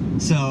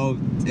 So,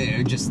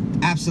 just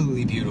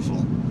absolutely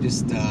beautiful.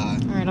 Just, all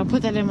right, I'll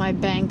put that in my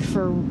bank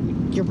for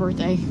your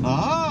birthday.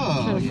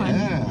 Oh,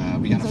 yeah.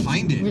 We gotta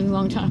find it. A really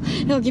long time.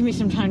 It'll give me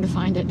some time to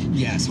find it.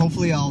 Yes,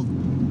 hopefully I'll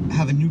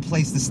have a new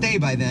place to stay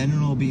by then,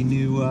 and it'll be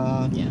new,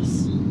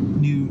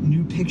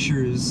 new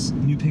pictures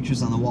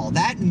on the wall.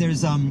 That, and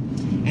there's,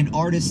 an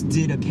artist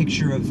did a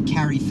picture of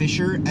Carrie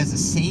Fisher as a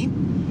saint,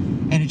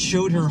 and it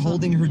showed her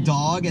holding her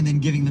dog and then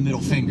giving the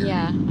middle finger.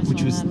 Yeah,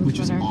 which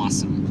was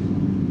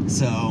awesome.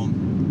 So,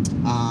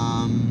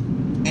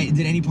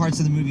 did any parts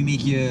of the movie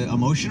make you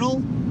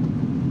emotional?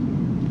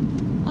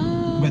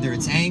 Whether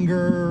it's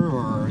anger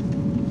or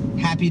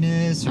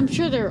happiness? I'm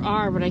sure there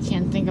are, but I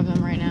can't think of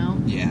them right now.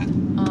 Yeah.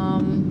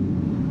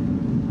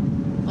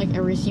 Like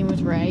every scene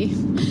with Rey.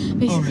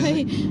 Basically. Oh,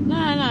 really?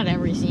 Nah, not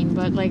every scene,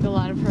 but like a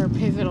lot of her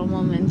pivotal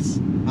moments.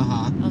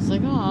 Uh-huh. I was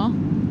like, aw,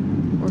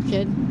 poor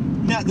kid.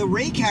 Now, the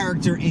Rey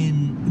character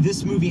in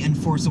this movie and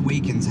Force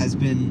Awakens has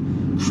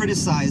been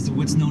criticized of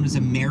what's known as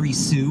a Mary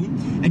Sue.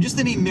 And just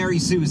the name Mary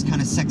Sue is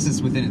kind of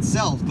sexist within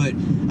itself, but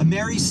a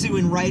Mary Sue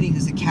in writing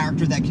is a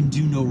character that can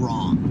do no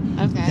wrong.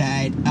 Okay.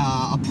 That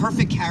a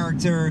perfect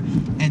character,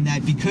 and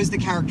that because the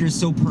character is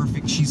so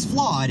perfect, she's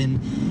flawed. And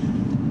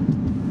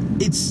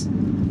it's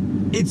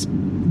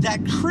that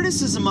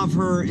criticism of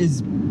her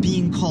is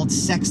being called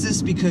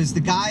sexist because the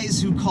guys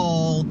who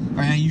call,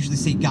 or I usually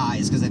say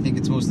guys because I think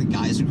it's mostly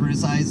guys who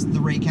criticize the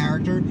Rey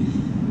character,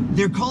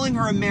 they're calling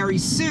her a Mary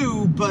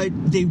Sue, but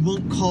they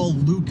won't call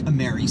Luke a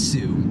Mary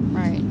Sue.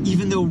 Right.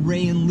 Even though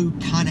Rey and Luke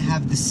kind of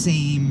have the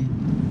same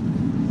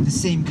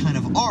kind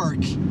of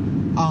arc,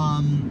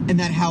 and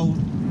that how,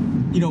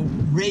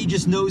 Rey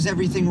just knows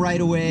everything right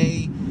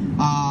away.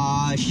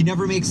 She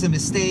never makes a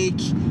mistake,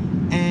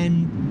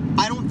 and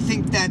I don't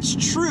think that's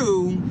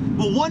true.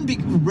 Well, one,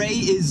 Rey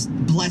is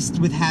blessed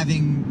with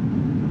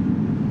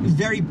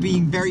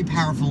being very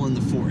powerful in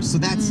the Force, so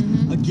that's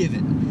a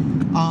given.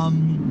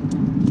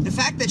 The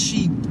fact that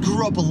she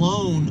grew up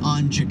alone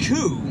on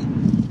Jakku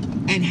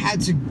and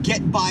had to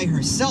get by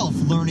herself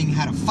learning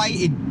how to fight,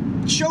 it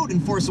showed in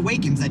Force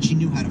Awakens that she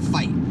knew how to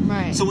fight.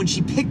 Right. So when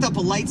she picked up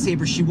a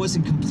lightsaber, she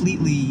wasn't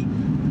completely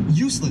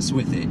useless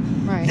with it.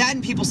 Right. That,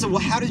 and people said,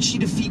 well, how did she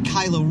defeat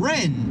Kylo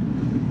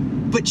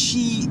Ren? But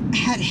she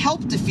had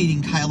help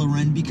defeating Kylo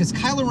Ren because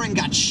Kylo Ren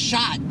got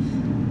shot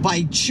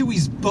by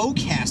Chewie's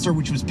bowcaster,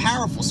 which was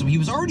powerful. So he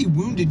was already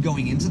wounded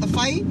going into the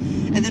fight.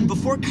 And then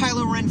before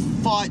Kylo Ren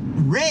fought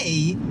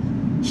Rey,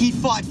 he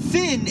fought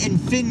Finn,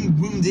 and Finn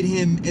wounded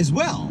him as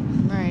well.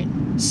 Right.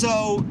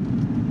 So,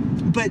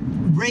 but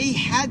Rey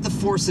had the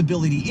Force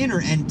ability in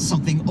her, and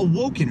something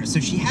awoke in her. So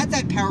she had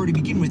that power to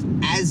begin with,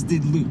 as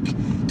did Luke.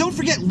 Don't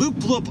forget, Luke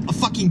blew up a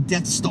fucking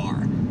Death Star.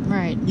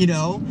 Right. You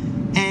know?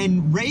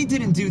 And Rey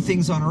didn't do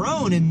things on her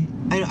own, and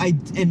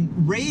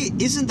Rey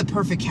isn't the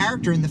perfect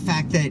character in the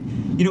fact that,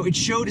 you know, it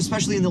showed,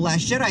 especially in The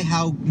Last Jedi,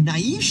 how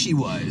naive she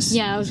was.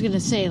 Yeah, I was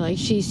gonna say, like,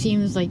 she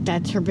seems like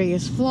that's her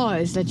biggest flaw,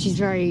 is that she's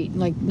very,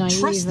 like, naive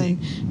Trusting.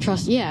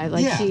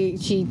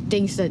 and she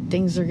thinks that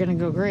things are gonna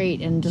go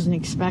great and doesn't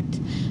expect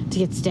to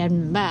get stabbed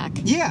in the back.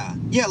 Yeah,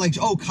 like,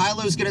 oh,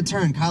 Kylo's gonna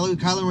turn,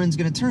 Kylo Ren's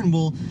gonna turn.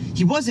 Well,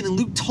 he wasn't, and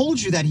Luke told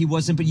you that he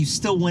wasn't, but you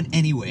still went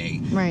anyway.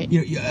 Right.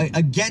 You know,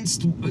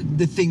 against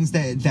the things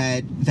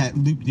that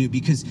Luke knew,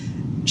 because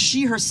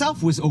she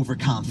herself was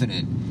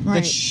overconfident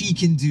that she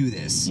can do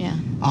this. Yeah.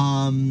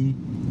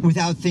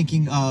 Without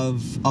thinking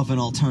of an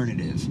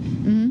alternative.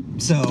 Mm-hmm.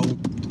 So,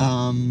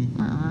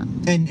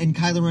 and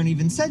Kylo Ren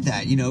even said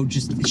that, you know,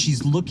 just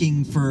she's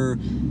looking for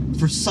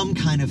some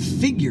kind of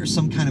figure,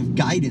 some kind of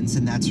guidance,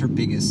 and that's her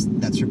biggest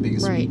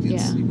Right,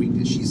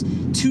 weakness. She's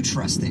too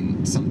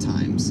trusting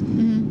sometimes.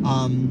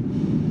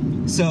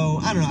 Mm-hmm. So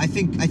I don't know. I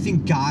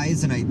think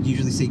guys, and I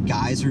usually say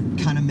guys, are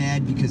kind of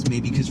mad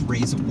because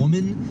Rey's a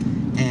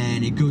woman,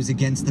 and it goes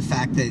against the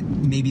fact that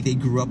maybe they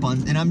grew up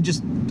on. And I'm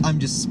just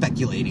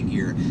speculating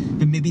here,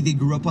 but maybe they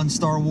grew up on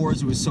Star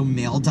Wars. It was so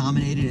male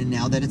dominated, and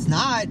now that it's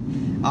not,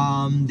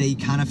 they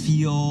kind of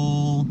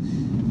feel,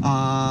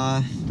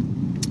 I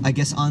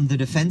guess, on the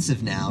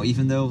defensive now.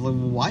 Even though,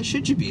 why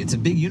should you be? It's a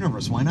big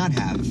universe. Why not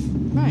have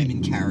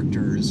women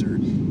characters or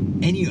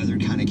any other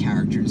kind of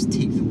characters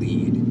take the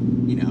lead?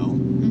 You know.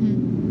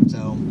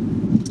 So,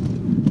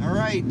 all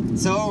right.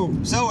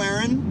 So,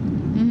 Aaron.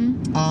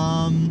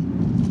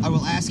 I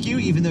will ask you,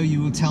 even though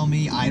you will tell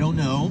me I don't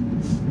know.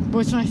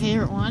 What's my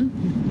favorite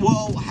one?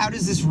 Well, how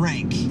does this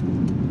rank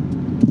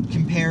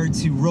compared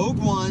to Rogue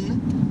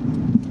One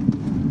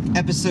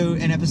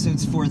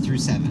episodes 4 through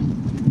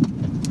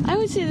 7? I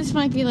would say this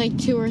might be like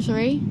 2 or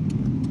 3.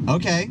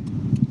 Okay.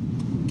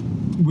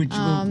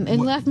 It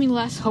left me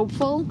less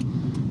hopeful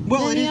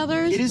than the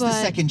others. It is the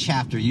second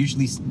chapter.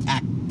 Usually,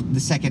 the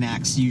second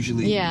act's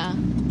usually. Yeah.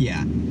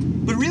 Yeah.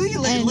 But really,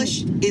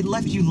 it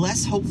left you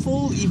less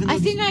hopeful, even though... I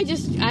think I'm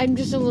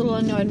just a little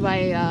annoyed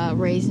by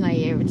Rey's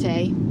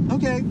naivete.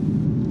 Okay.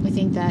 I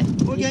think that...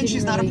 Well, again,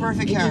 she's not a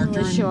perfect character. It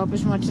didn't really show up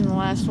as much in the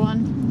last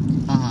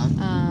one.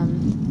 Uh-huh.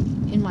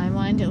 In my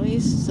mind, at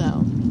least,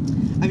 so...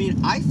 I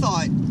mean, I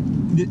thought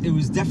that it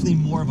was definitely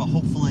more of a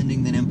hopeful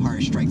ending than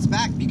Empire Strikes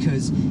Back,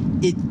 because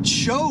it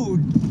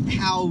showed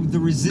how the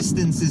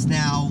Resistance is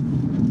now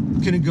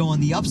going to go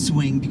on the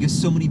upswing, because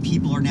so many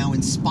people are now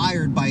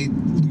inspired by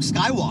Luke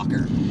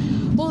Skywalker.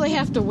 Well, they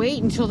have to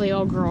wait until they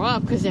all grow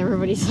up, because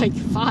everybody's like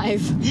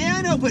 5. Yeah,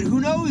 I know, but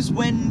who knows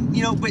when,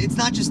 you know, but it's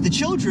not just the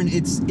children,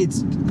 it's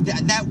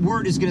that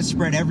word is going to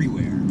spread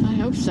everywhere. I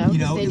hope so,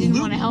 because they didn't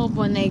want to help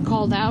when they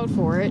called out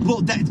for it.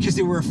 Well, because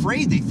they were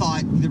afraid. They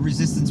thought the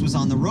Resistance was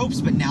on the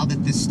ropes, but now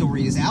that this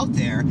story is out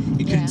there,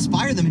 it could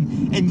inspire them.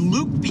 And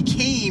Luke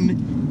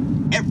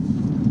became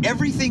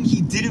everything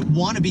he didn't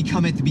want to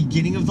become at the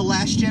beginning of The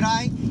Last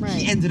Jedi,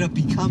 he ended up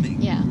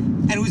becoming. Yeah.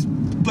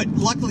 But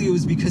luckily it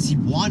was because he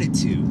wanted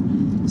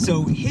to.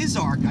 So his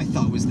arc, I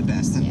thought, was the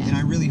best, and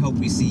I really hope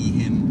we see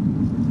him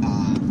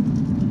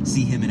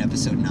in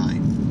episode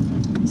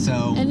 9.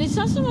 So, and it's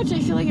not so much. I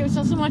feel like it was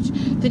not so much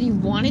that he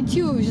wanted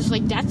to. It was just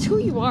like, that's who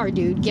you are,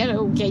 dude. Get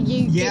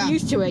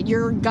used to it.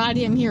 You're a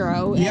goddamn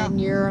hero, and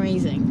you're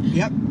amazing.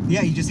 Yep.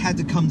 Yeah, he just had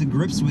to come to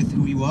grips with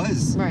who he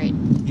was. Right.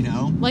 You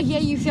know? Like, yeah,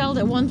 you failed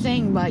at one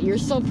thing, but you're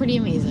still pretty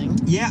amazing.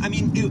 Yeah, I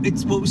mean,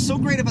 it's what was so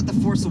great about The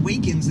Force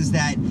Awakens is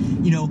that,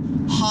 you know,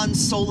 Han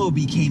Solo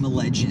became a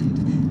legend.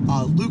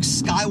 Luke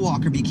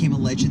Skywalker became a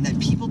legend that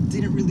people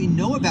didn't really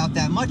know about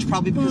that much,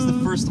 probably because the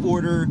First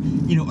Order,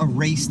 you know,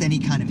 erased any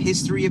kind of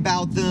history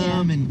about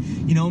them, and,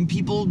 you know, and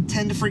people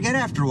tend to forget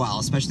after a while,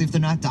 especially if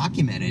they're not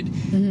documented.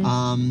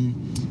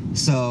 Mm-hmm.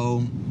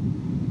 So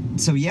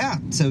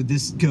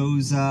this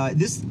goes,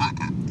 this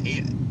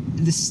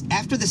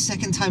after the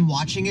second time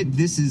watching it,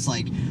 this is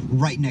like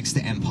right next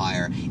to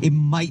Empire. It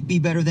might be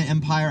better than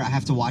Empire. I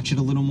have to watch it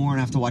a little more, and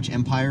I have to watch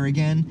Empire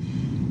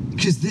again,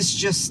 because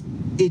this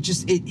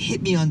it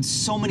hit me on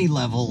so many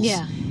levels.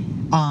 Yeah.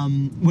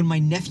 When my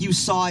nephew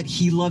saw it,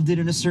 he loved it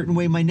in a certain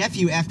way. My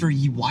nephew, after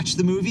he watched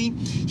the movie,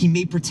 he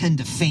made pretend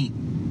to faint.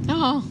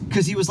 Oh.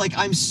 Because he was like,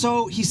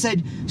 he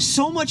said,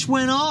 so much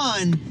went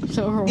on.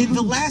 In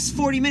the last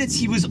 40 minutes,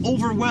 he was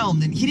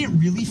overwhelmed. And he didn't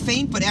really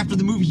faint, but after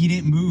the movie, he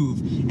didn't move.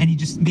 And he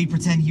just made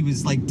pretend he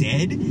was, like,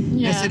 dead.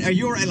 Yeah. I said, are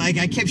you all right? Like,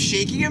 I kept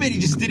shaking him, and he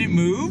just didn't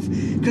move.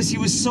 Because he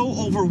was so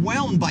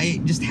overwhelmed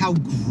by just how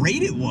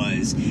great it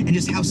was. And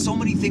just how so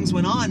many things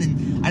went on.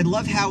 And I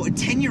love how a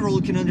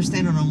 10-year-old can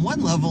understand it on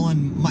one level,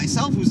 and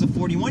myself, who's a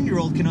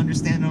 41-year-old, can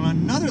understand it on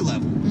another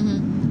level.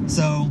 Mm-hmm.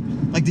 So,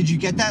 like, did you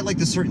get that? Like,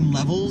 the certain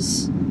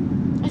levels?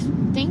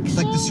 think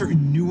so. Like the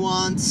certain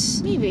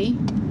nuance. Maybe.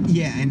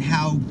 Yeah, and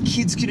how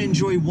kids can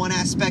enjoy one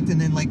aspect, and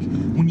then, like,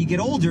 when you get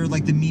older,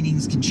 like, the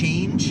meanings can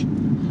change.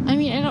 I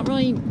mean,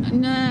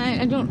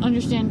 I don't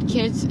understand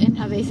kids and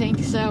how they think,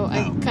 so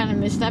I kind of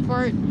missed that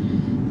part.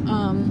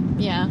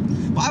 Yeah.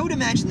 Well, I would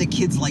imagine the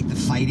kids like the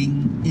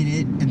fighting in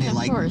it, and they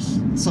like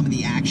some of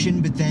the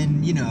action, but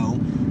then, you know,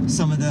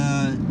 some of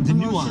the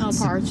emotional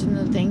nuance. parts and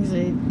the things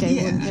they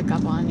wouldn't pick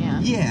up on,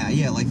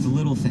 Yeah, like the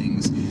little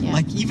things. Yeah.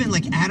 Like, even,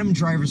 like, Adam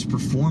Driver's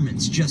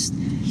performance,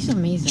 he's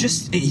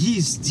amazing.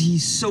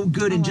 He's so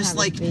good, and just,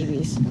 like,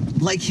 babies.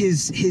 Like,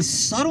 his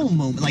subtle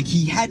moment, like,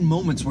 he had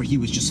moments where he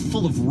was just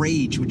full of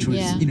rage, which was,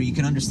 you know, you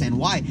can understand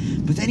why,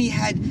 but then he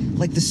had,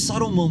 like, the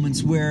subtle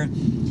moments where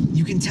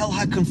you can tell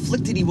how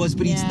conflicted he was,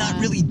 but he's not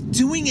really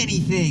doing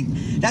anything.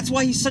 That's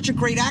why he's such a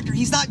great actor.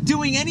 He's not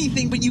doing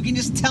anything, but you can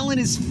just tell in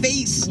his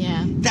face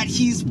that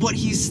he's what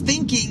he's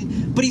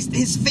thinking, but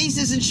his face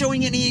isn't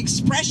showing any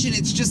expression.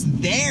 It's just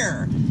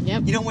there.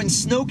 Yep. You know, when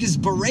Snoke is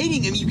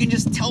berating him, you can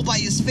just tell by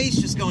his face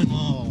just going,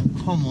 oh,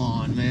 come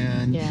on,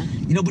 man. Yeah.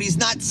 You know, but he's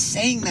not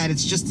saying that.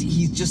 It's just,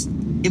 he's just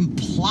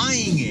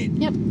implying it.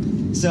 Yep.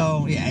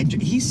 So, yeah,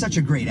 he's such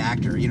a great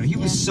actor. You know, he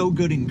was so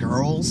good in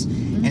Girls,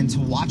 and to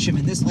watch him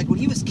in this, like, when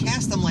he was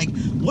cast, I'm like,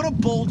 what a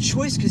bold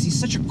choice, because he's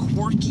such a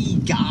quirky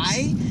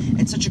guy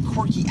and such a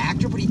quirky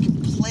actor, but he can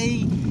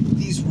play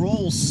these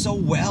roles so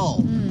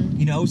well.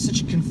 You know, such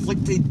a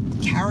conflicted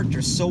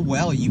character so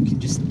well. You can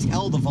just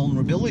tell the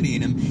vulnerability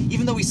in him.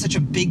 Even though he's such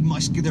a big,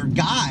 muscular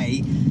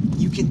guy,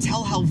 you can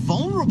tell how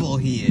vulnerable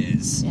he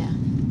is. Yeah.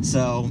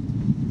 So,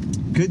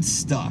 good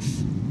stuff.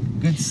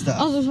 Good stuff.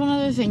 Oh, there's one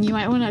other thing. You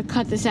might want to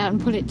cut this out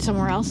and put it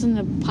somewhere else in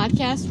the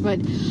podcast, but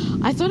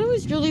I thought it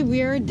was really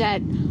weird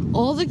that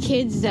all the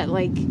kids that,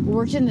 like,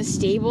 worked in the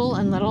stable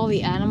and let all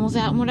the animals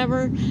out and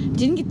whatever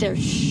didn't get their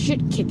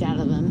shit kicked out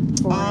of them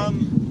for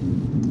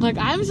it. Like,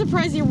 I'm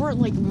surprised they weren't,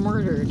 like,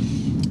 murdered.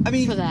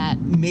 For that.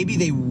 Maybe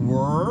they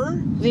were.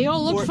 They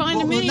all looked fine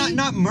to me.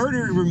 Not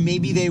murdered, or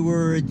maybe they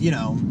were, you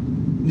know,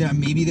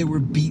 maybe they were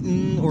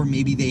beaten, or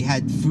maybe they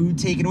had food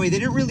taken away. They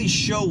didn't really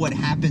show what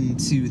happened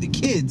to the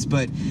kids,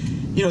 but,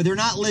 you know, they're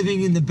not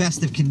living in the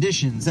best of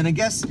conditions. And I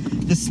guess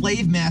the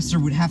slave master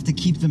would have to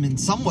keep them in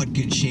somewhat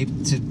good shape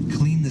to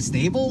clean the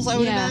stables, I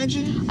would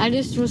imagine. I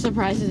just was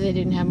surprised that they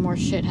didn't have more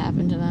shit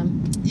happen to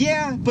them.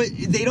 Yeah, but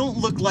they don't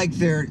look like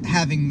they're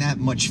having that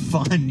much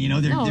fun, you know,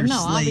 they're slaves.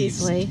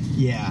 Obviously.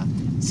 Yeah.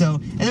 So,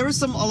 and there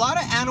was a lot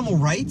of animal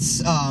rights,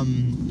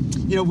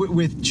 you know,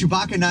 with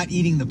Chewbacca not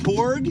eating the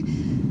porg,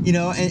 you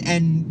know,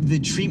 and the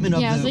treatment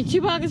of I was like,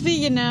 Chewbacca's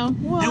vegan now.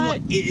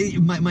 What?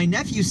 My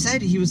nephew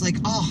said, he was like,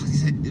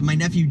 my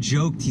nephew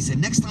joked, he said,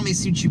 next time I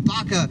see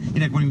Chewbacca, you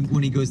know,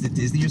 when he goes to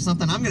Disney or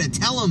something, I'm going to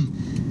tell him,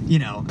 you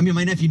know, I mean,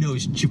 my nephew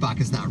knows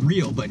Chewbacca's not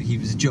real, but he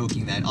was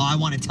joking that, I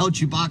want to tell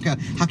Chewbacca,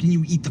 how can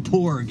you eat the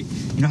porg?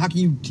 You know, how can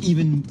you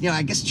even, you know,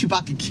 I guess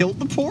Chewbacca killed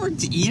the porg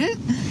to eat it?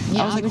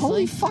 Yeah, I was like,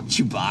 holy fuck,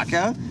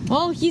 Chewbacca.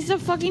 Well, he's a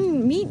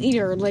fucking meat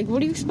eater. Like, what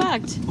do you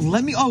expect?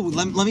 Let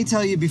me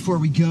tell you before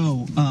we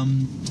go,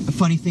 a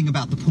funny thing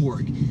about the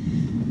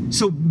porg.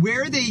 So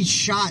where they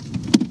shot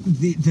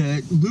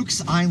the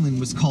Luke's island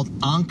was called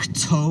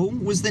Ankh-To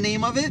was the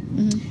name of it,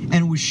 and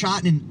it was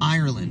shot in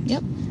Ireland.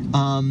 Yep.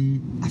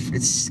 I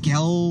forget,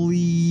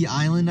 Skelly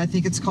Island, I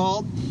think it's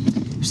called,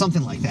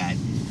 something like that.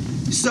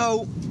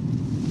 So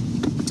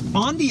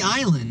on the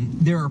island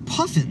there are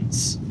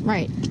puffins.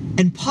 Right.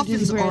 And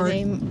puffins is where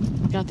they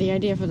got the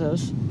idea for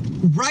those.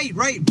 Right.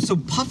 So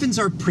puffins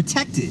are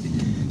protected.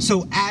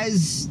 So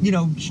as, you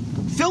know,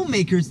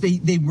 filmmakers,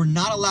 they were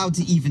not allowed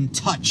to even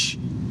touch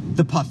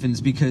the puffins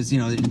because, you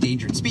know, they're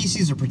endangered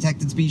species or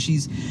protected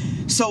species.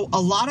 So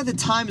a lot of the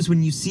times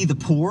when you see the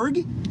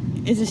porg,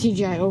 it's a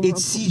CGI over.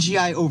 It's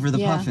CGI over the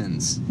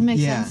puffins.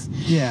 Makes sense.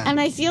 Yeah. And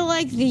I feel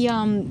like the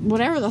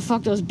whatever the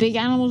fuck those big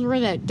animals were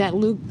that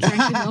Luke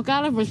drank the milk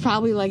out of was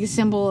probably like a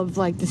symbol of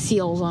like the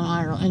seals in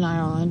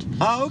Ireland.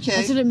 Oh, okay.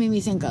 That's what it made me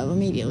think of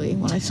immediately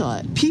when I saw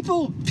it.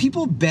 People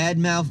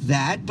badmouth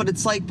that, but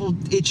it's like, well,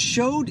 it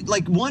showed,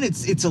 like, one,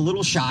 it's a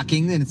little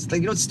shocking, and it's like,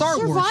 you know, it's Star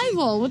Wars.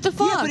 Survival. What the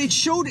fuck? Yeah, but it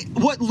showed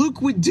what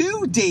Luke would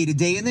do day to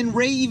day, and then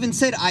Rey even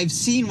said, I've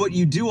seen what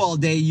you do all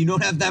day. You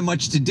don't have that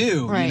much to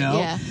do. Right. You know?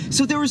 Yeah.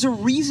 So there was a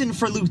reason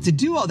for Luke to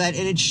do all that,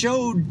 and it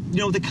showed, you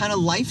know, the kind of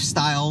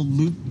lifestyle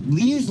Luke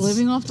leads. He was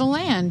living off the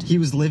land. He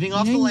was living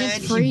off the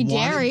land. Free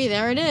dairy,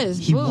 there it is.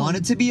 He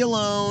wanted to be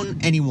alone,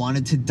 and he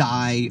wanted to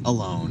die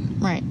alone.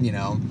 Right. You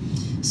know?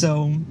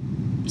 So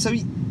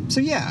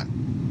yeah.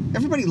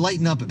 Everybody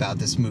lighten up about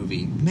this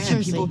movie. Man,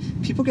 seriously.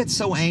 people get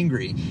so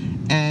angry.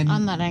 And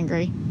I'm not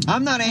angry.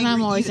 I'm not angry. And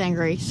I'm always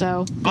angry,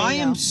 so I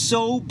am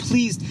so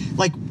pleased.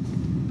 Like,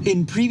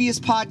 in previous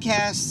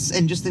podcasts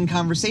and just in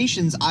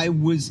conversations, I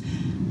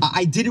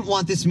didn't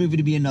want this movie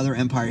to be another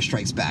Empire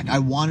Strikes Back. I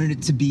wanted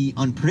it to be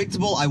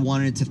unpredictable. I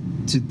wanted it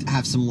to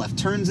have some left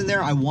turns in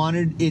there. I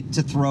wanted it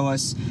to throw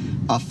us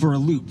for a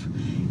loop.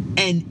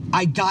 And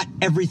I got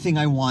everything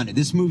I wanted.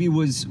 This movie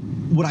was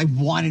what I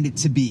wanted it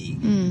to be,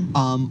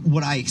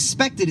 what I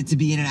expected it to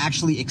be, and it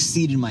actually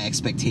exceeded my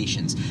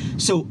expectations.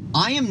 So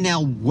I am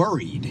now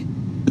worried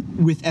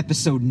with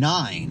episode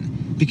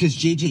 9 because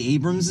J.J.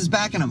 Abrams is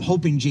back, and I'm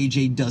hoping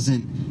J.J.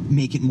 doesn't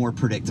make it more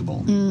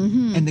predictable.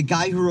 Mm-hmm. And the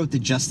guy who wrote the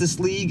Justice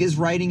League is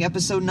writing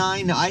episode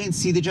 9. Now, I didn't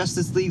see the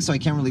Justice League, so I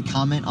can't really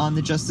comment on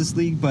the Justice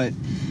League, but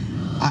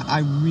I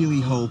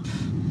really hope...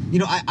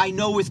 I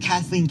know with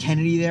Kathleen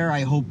Kennedy there,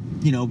 I hope,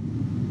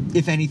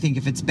 if anything,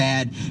 if it's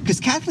bad... Because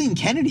Kathleen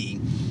Kennedy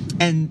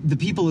and the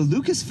people at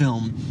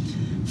Lucasfilm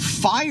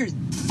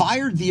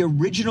fired the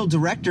original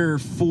director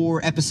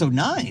for episode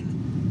 9.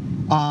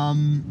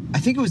 I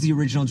think it was the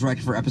original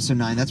director for episode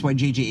 9. That's why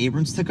J.J.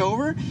 Abrams took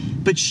over.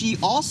 But she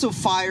also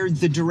fired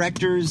the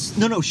directors...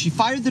 No, she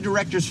fired the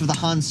directors for the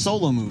Han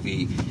Solo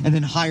movie and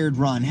then hired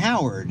Ron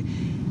Howard.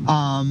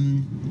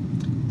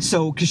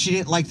 Because she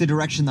didn't like the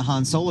direction the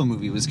Han Solo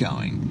movie was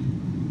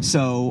going.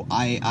 So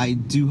I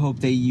do hope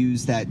they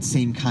use that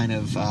same kind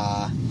of...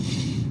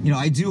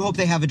 I do hope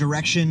they have a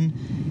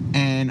direction,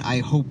 and I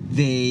hope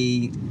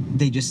they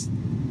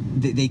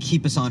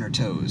keep us on our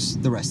toes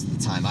the rest of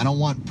the time. I don't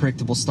want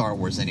predictable Star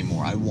Wars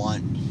anymore. I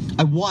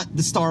want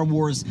the Star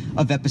Wars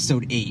of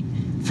episode 8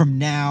 from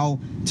now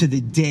to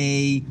the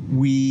day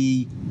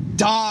we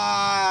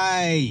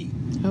die.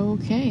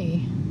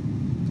 Okay.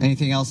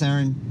 Anything else,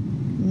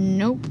 Aaron?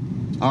 Nope.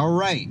 All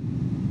right.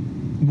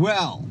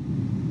 Well,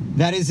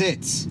 that is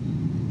it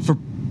for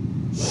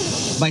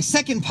my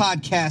second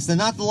podcast, and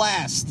not the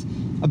last,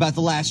 about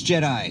The Last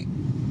Jedi.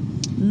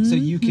 So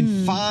you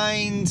can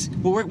find...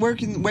 Well, where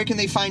can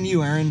they find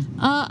you, Aaron?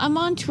 I'm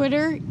on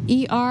Twitter,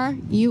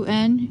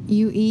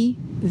 ERUNUE,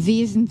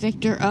 V as in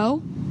Victor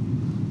O.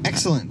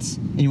 Excellent.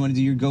 And you want to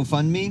do your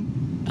GoFundMe?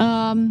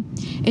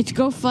 It's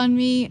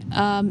GoFundMe,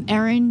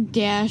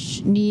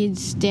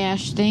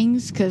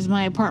 Aaron-needs-things, because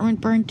my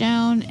apartment burnt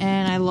down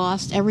and I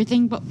lost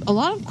everything but a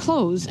lot of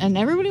clothes, and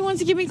everybody wants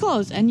to give me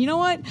clothes. And you know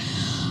what?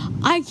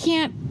 I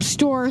can't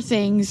store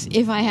things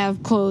if I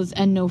have clothes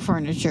and no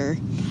furniture.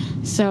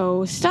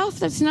 So stuff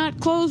that's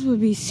not clothes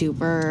would be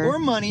super. Or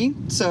money,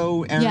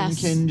 so Aaron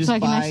can just so I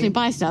can actually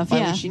buy stuff,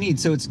 what she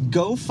needs. So it's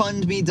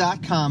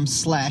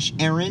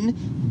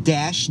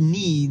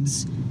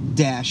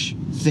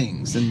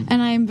gofundme.com/Aaron-needs-things.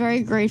 And I am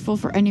very grateful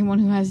for anyone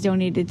who has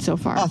donated so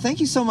far. Oh, thank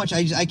you so much.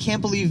 I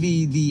can't believe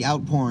the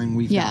outpouring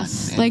we've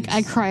gotten. Like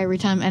I cry every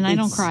time, and I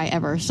don't cry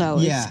ever, so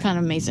it's kind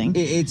of amazing.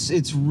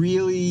 It's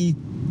really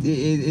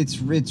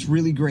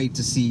great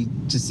to see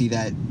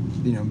that,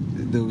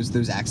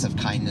 those acts of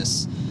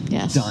kindness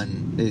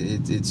done.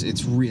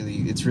 It's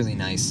really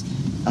nice.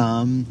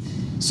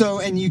 So,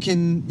 and you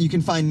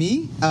can find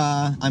me.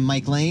 I'm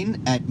Mike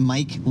Lane at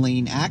Mike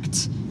Lane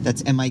Act.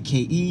 That's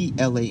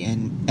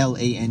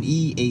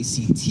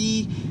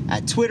MikeLaneAct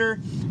at Twitter.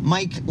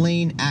 Mike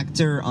Lane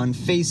Actor on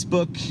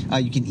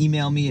Facebook. You can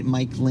email me at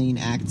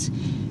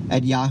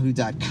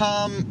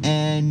MikeLaneAct@yahoo.com.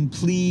 And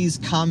please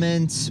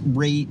comment,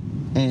 rate,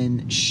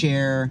 and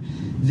share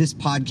this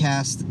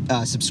podcast.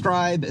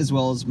 Subscribe, as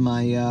well as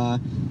my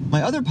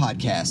other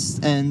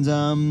podcasts. And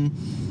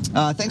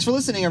thanks for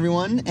listening,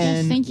 everyone. And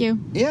yes, thank you.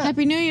 Yeah.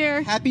 Happy New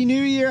Year. Happy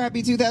New Year.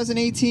 Happy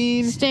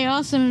 2018. Stay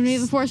awesome, and may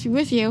the Force be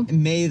with you.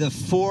 May the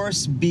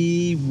Force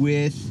be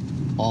with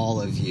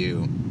all of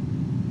you.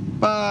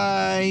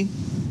 Bye.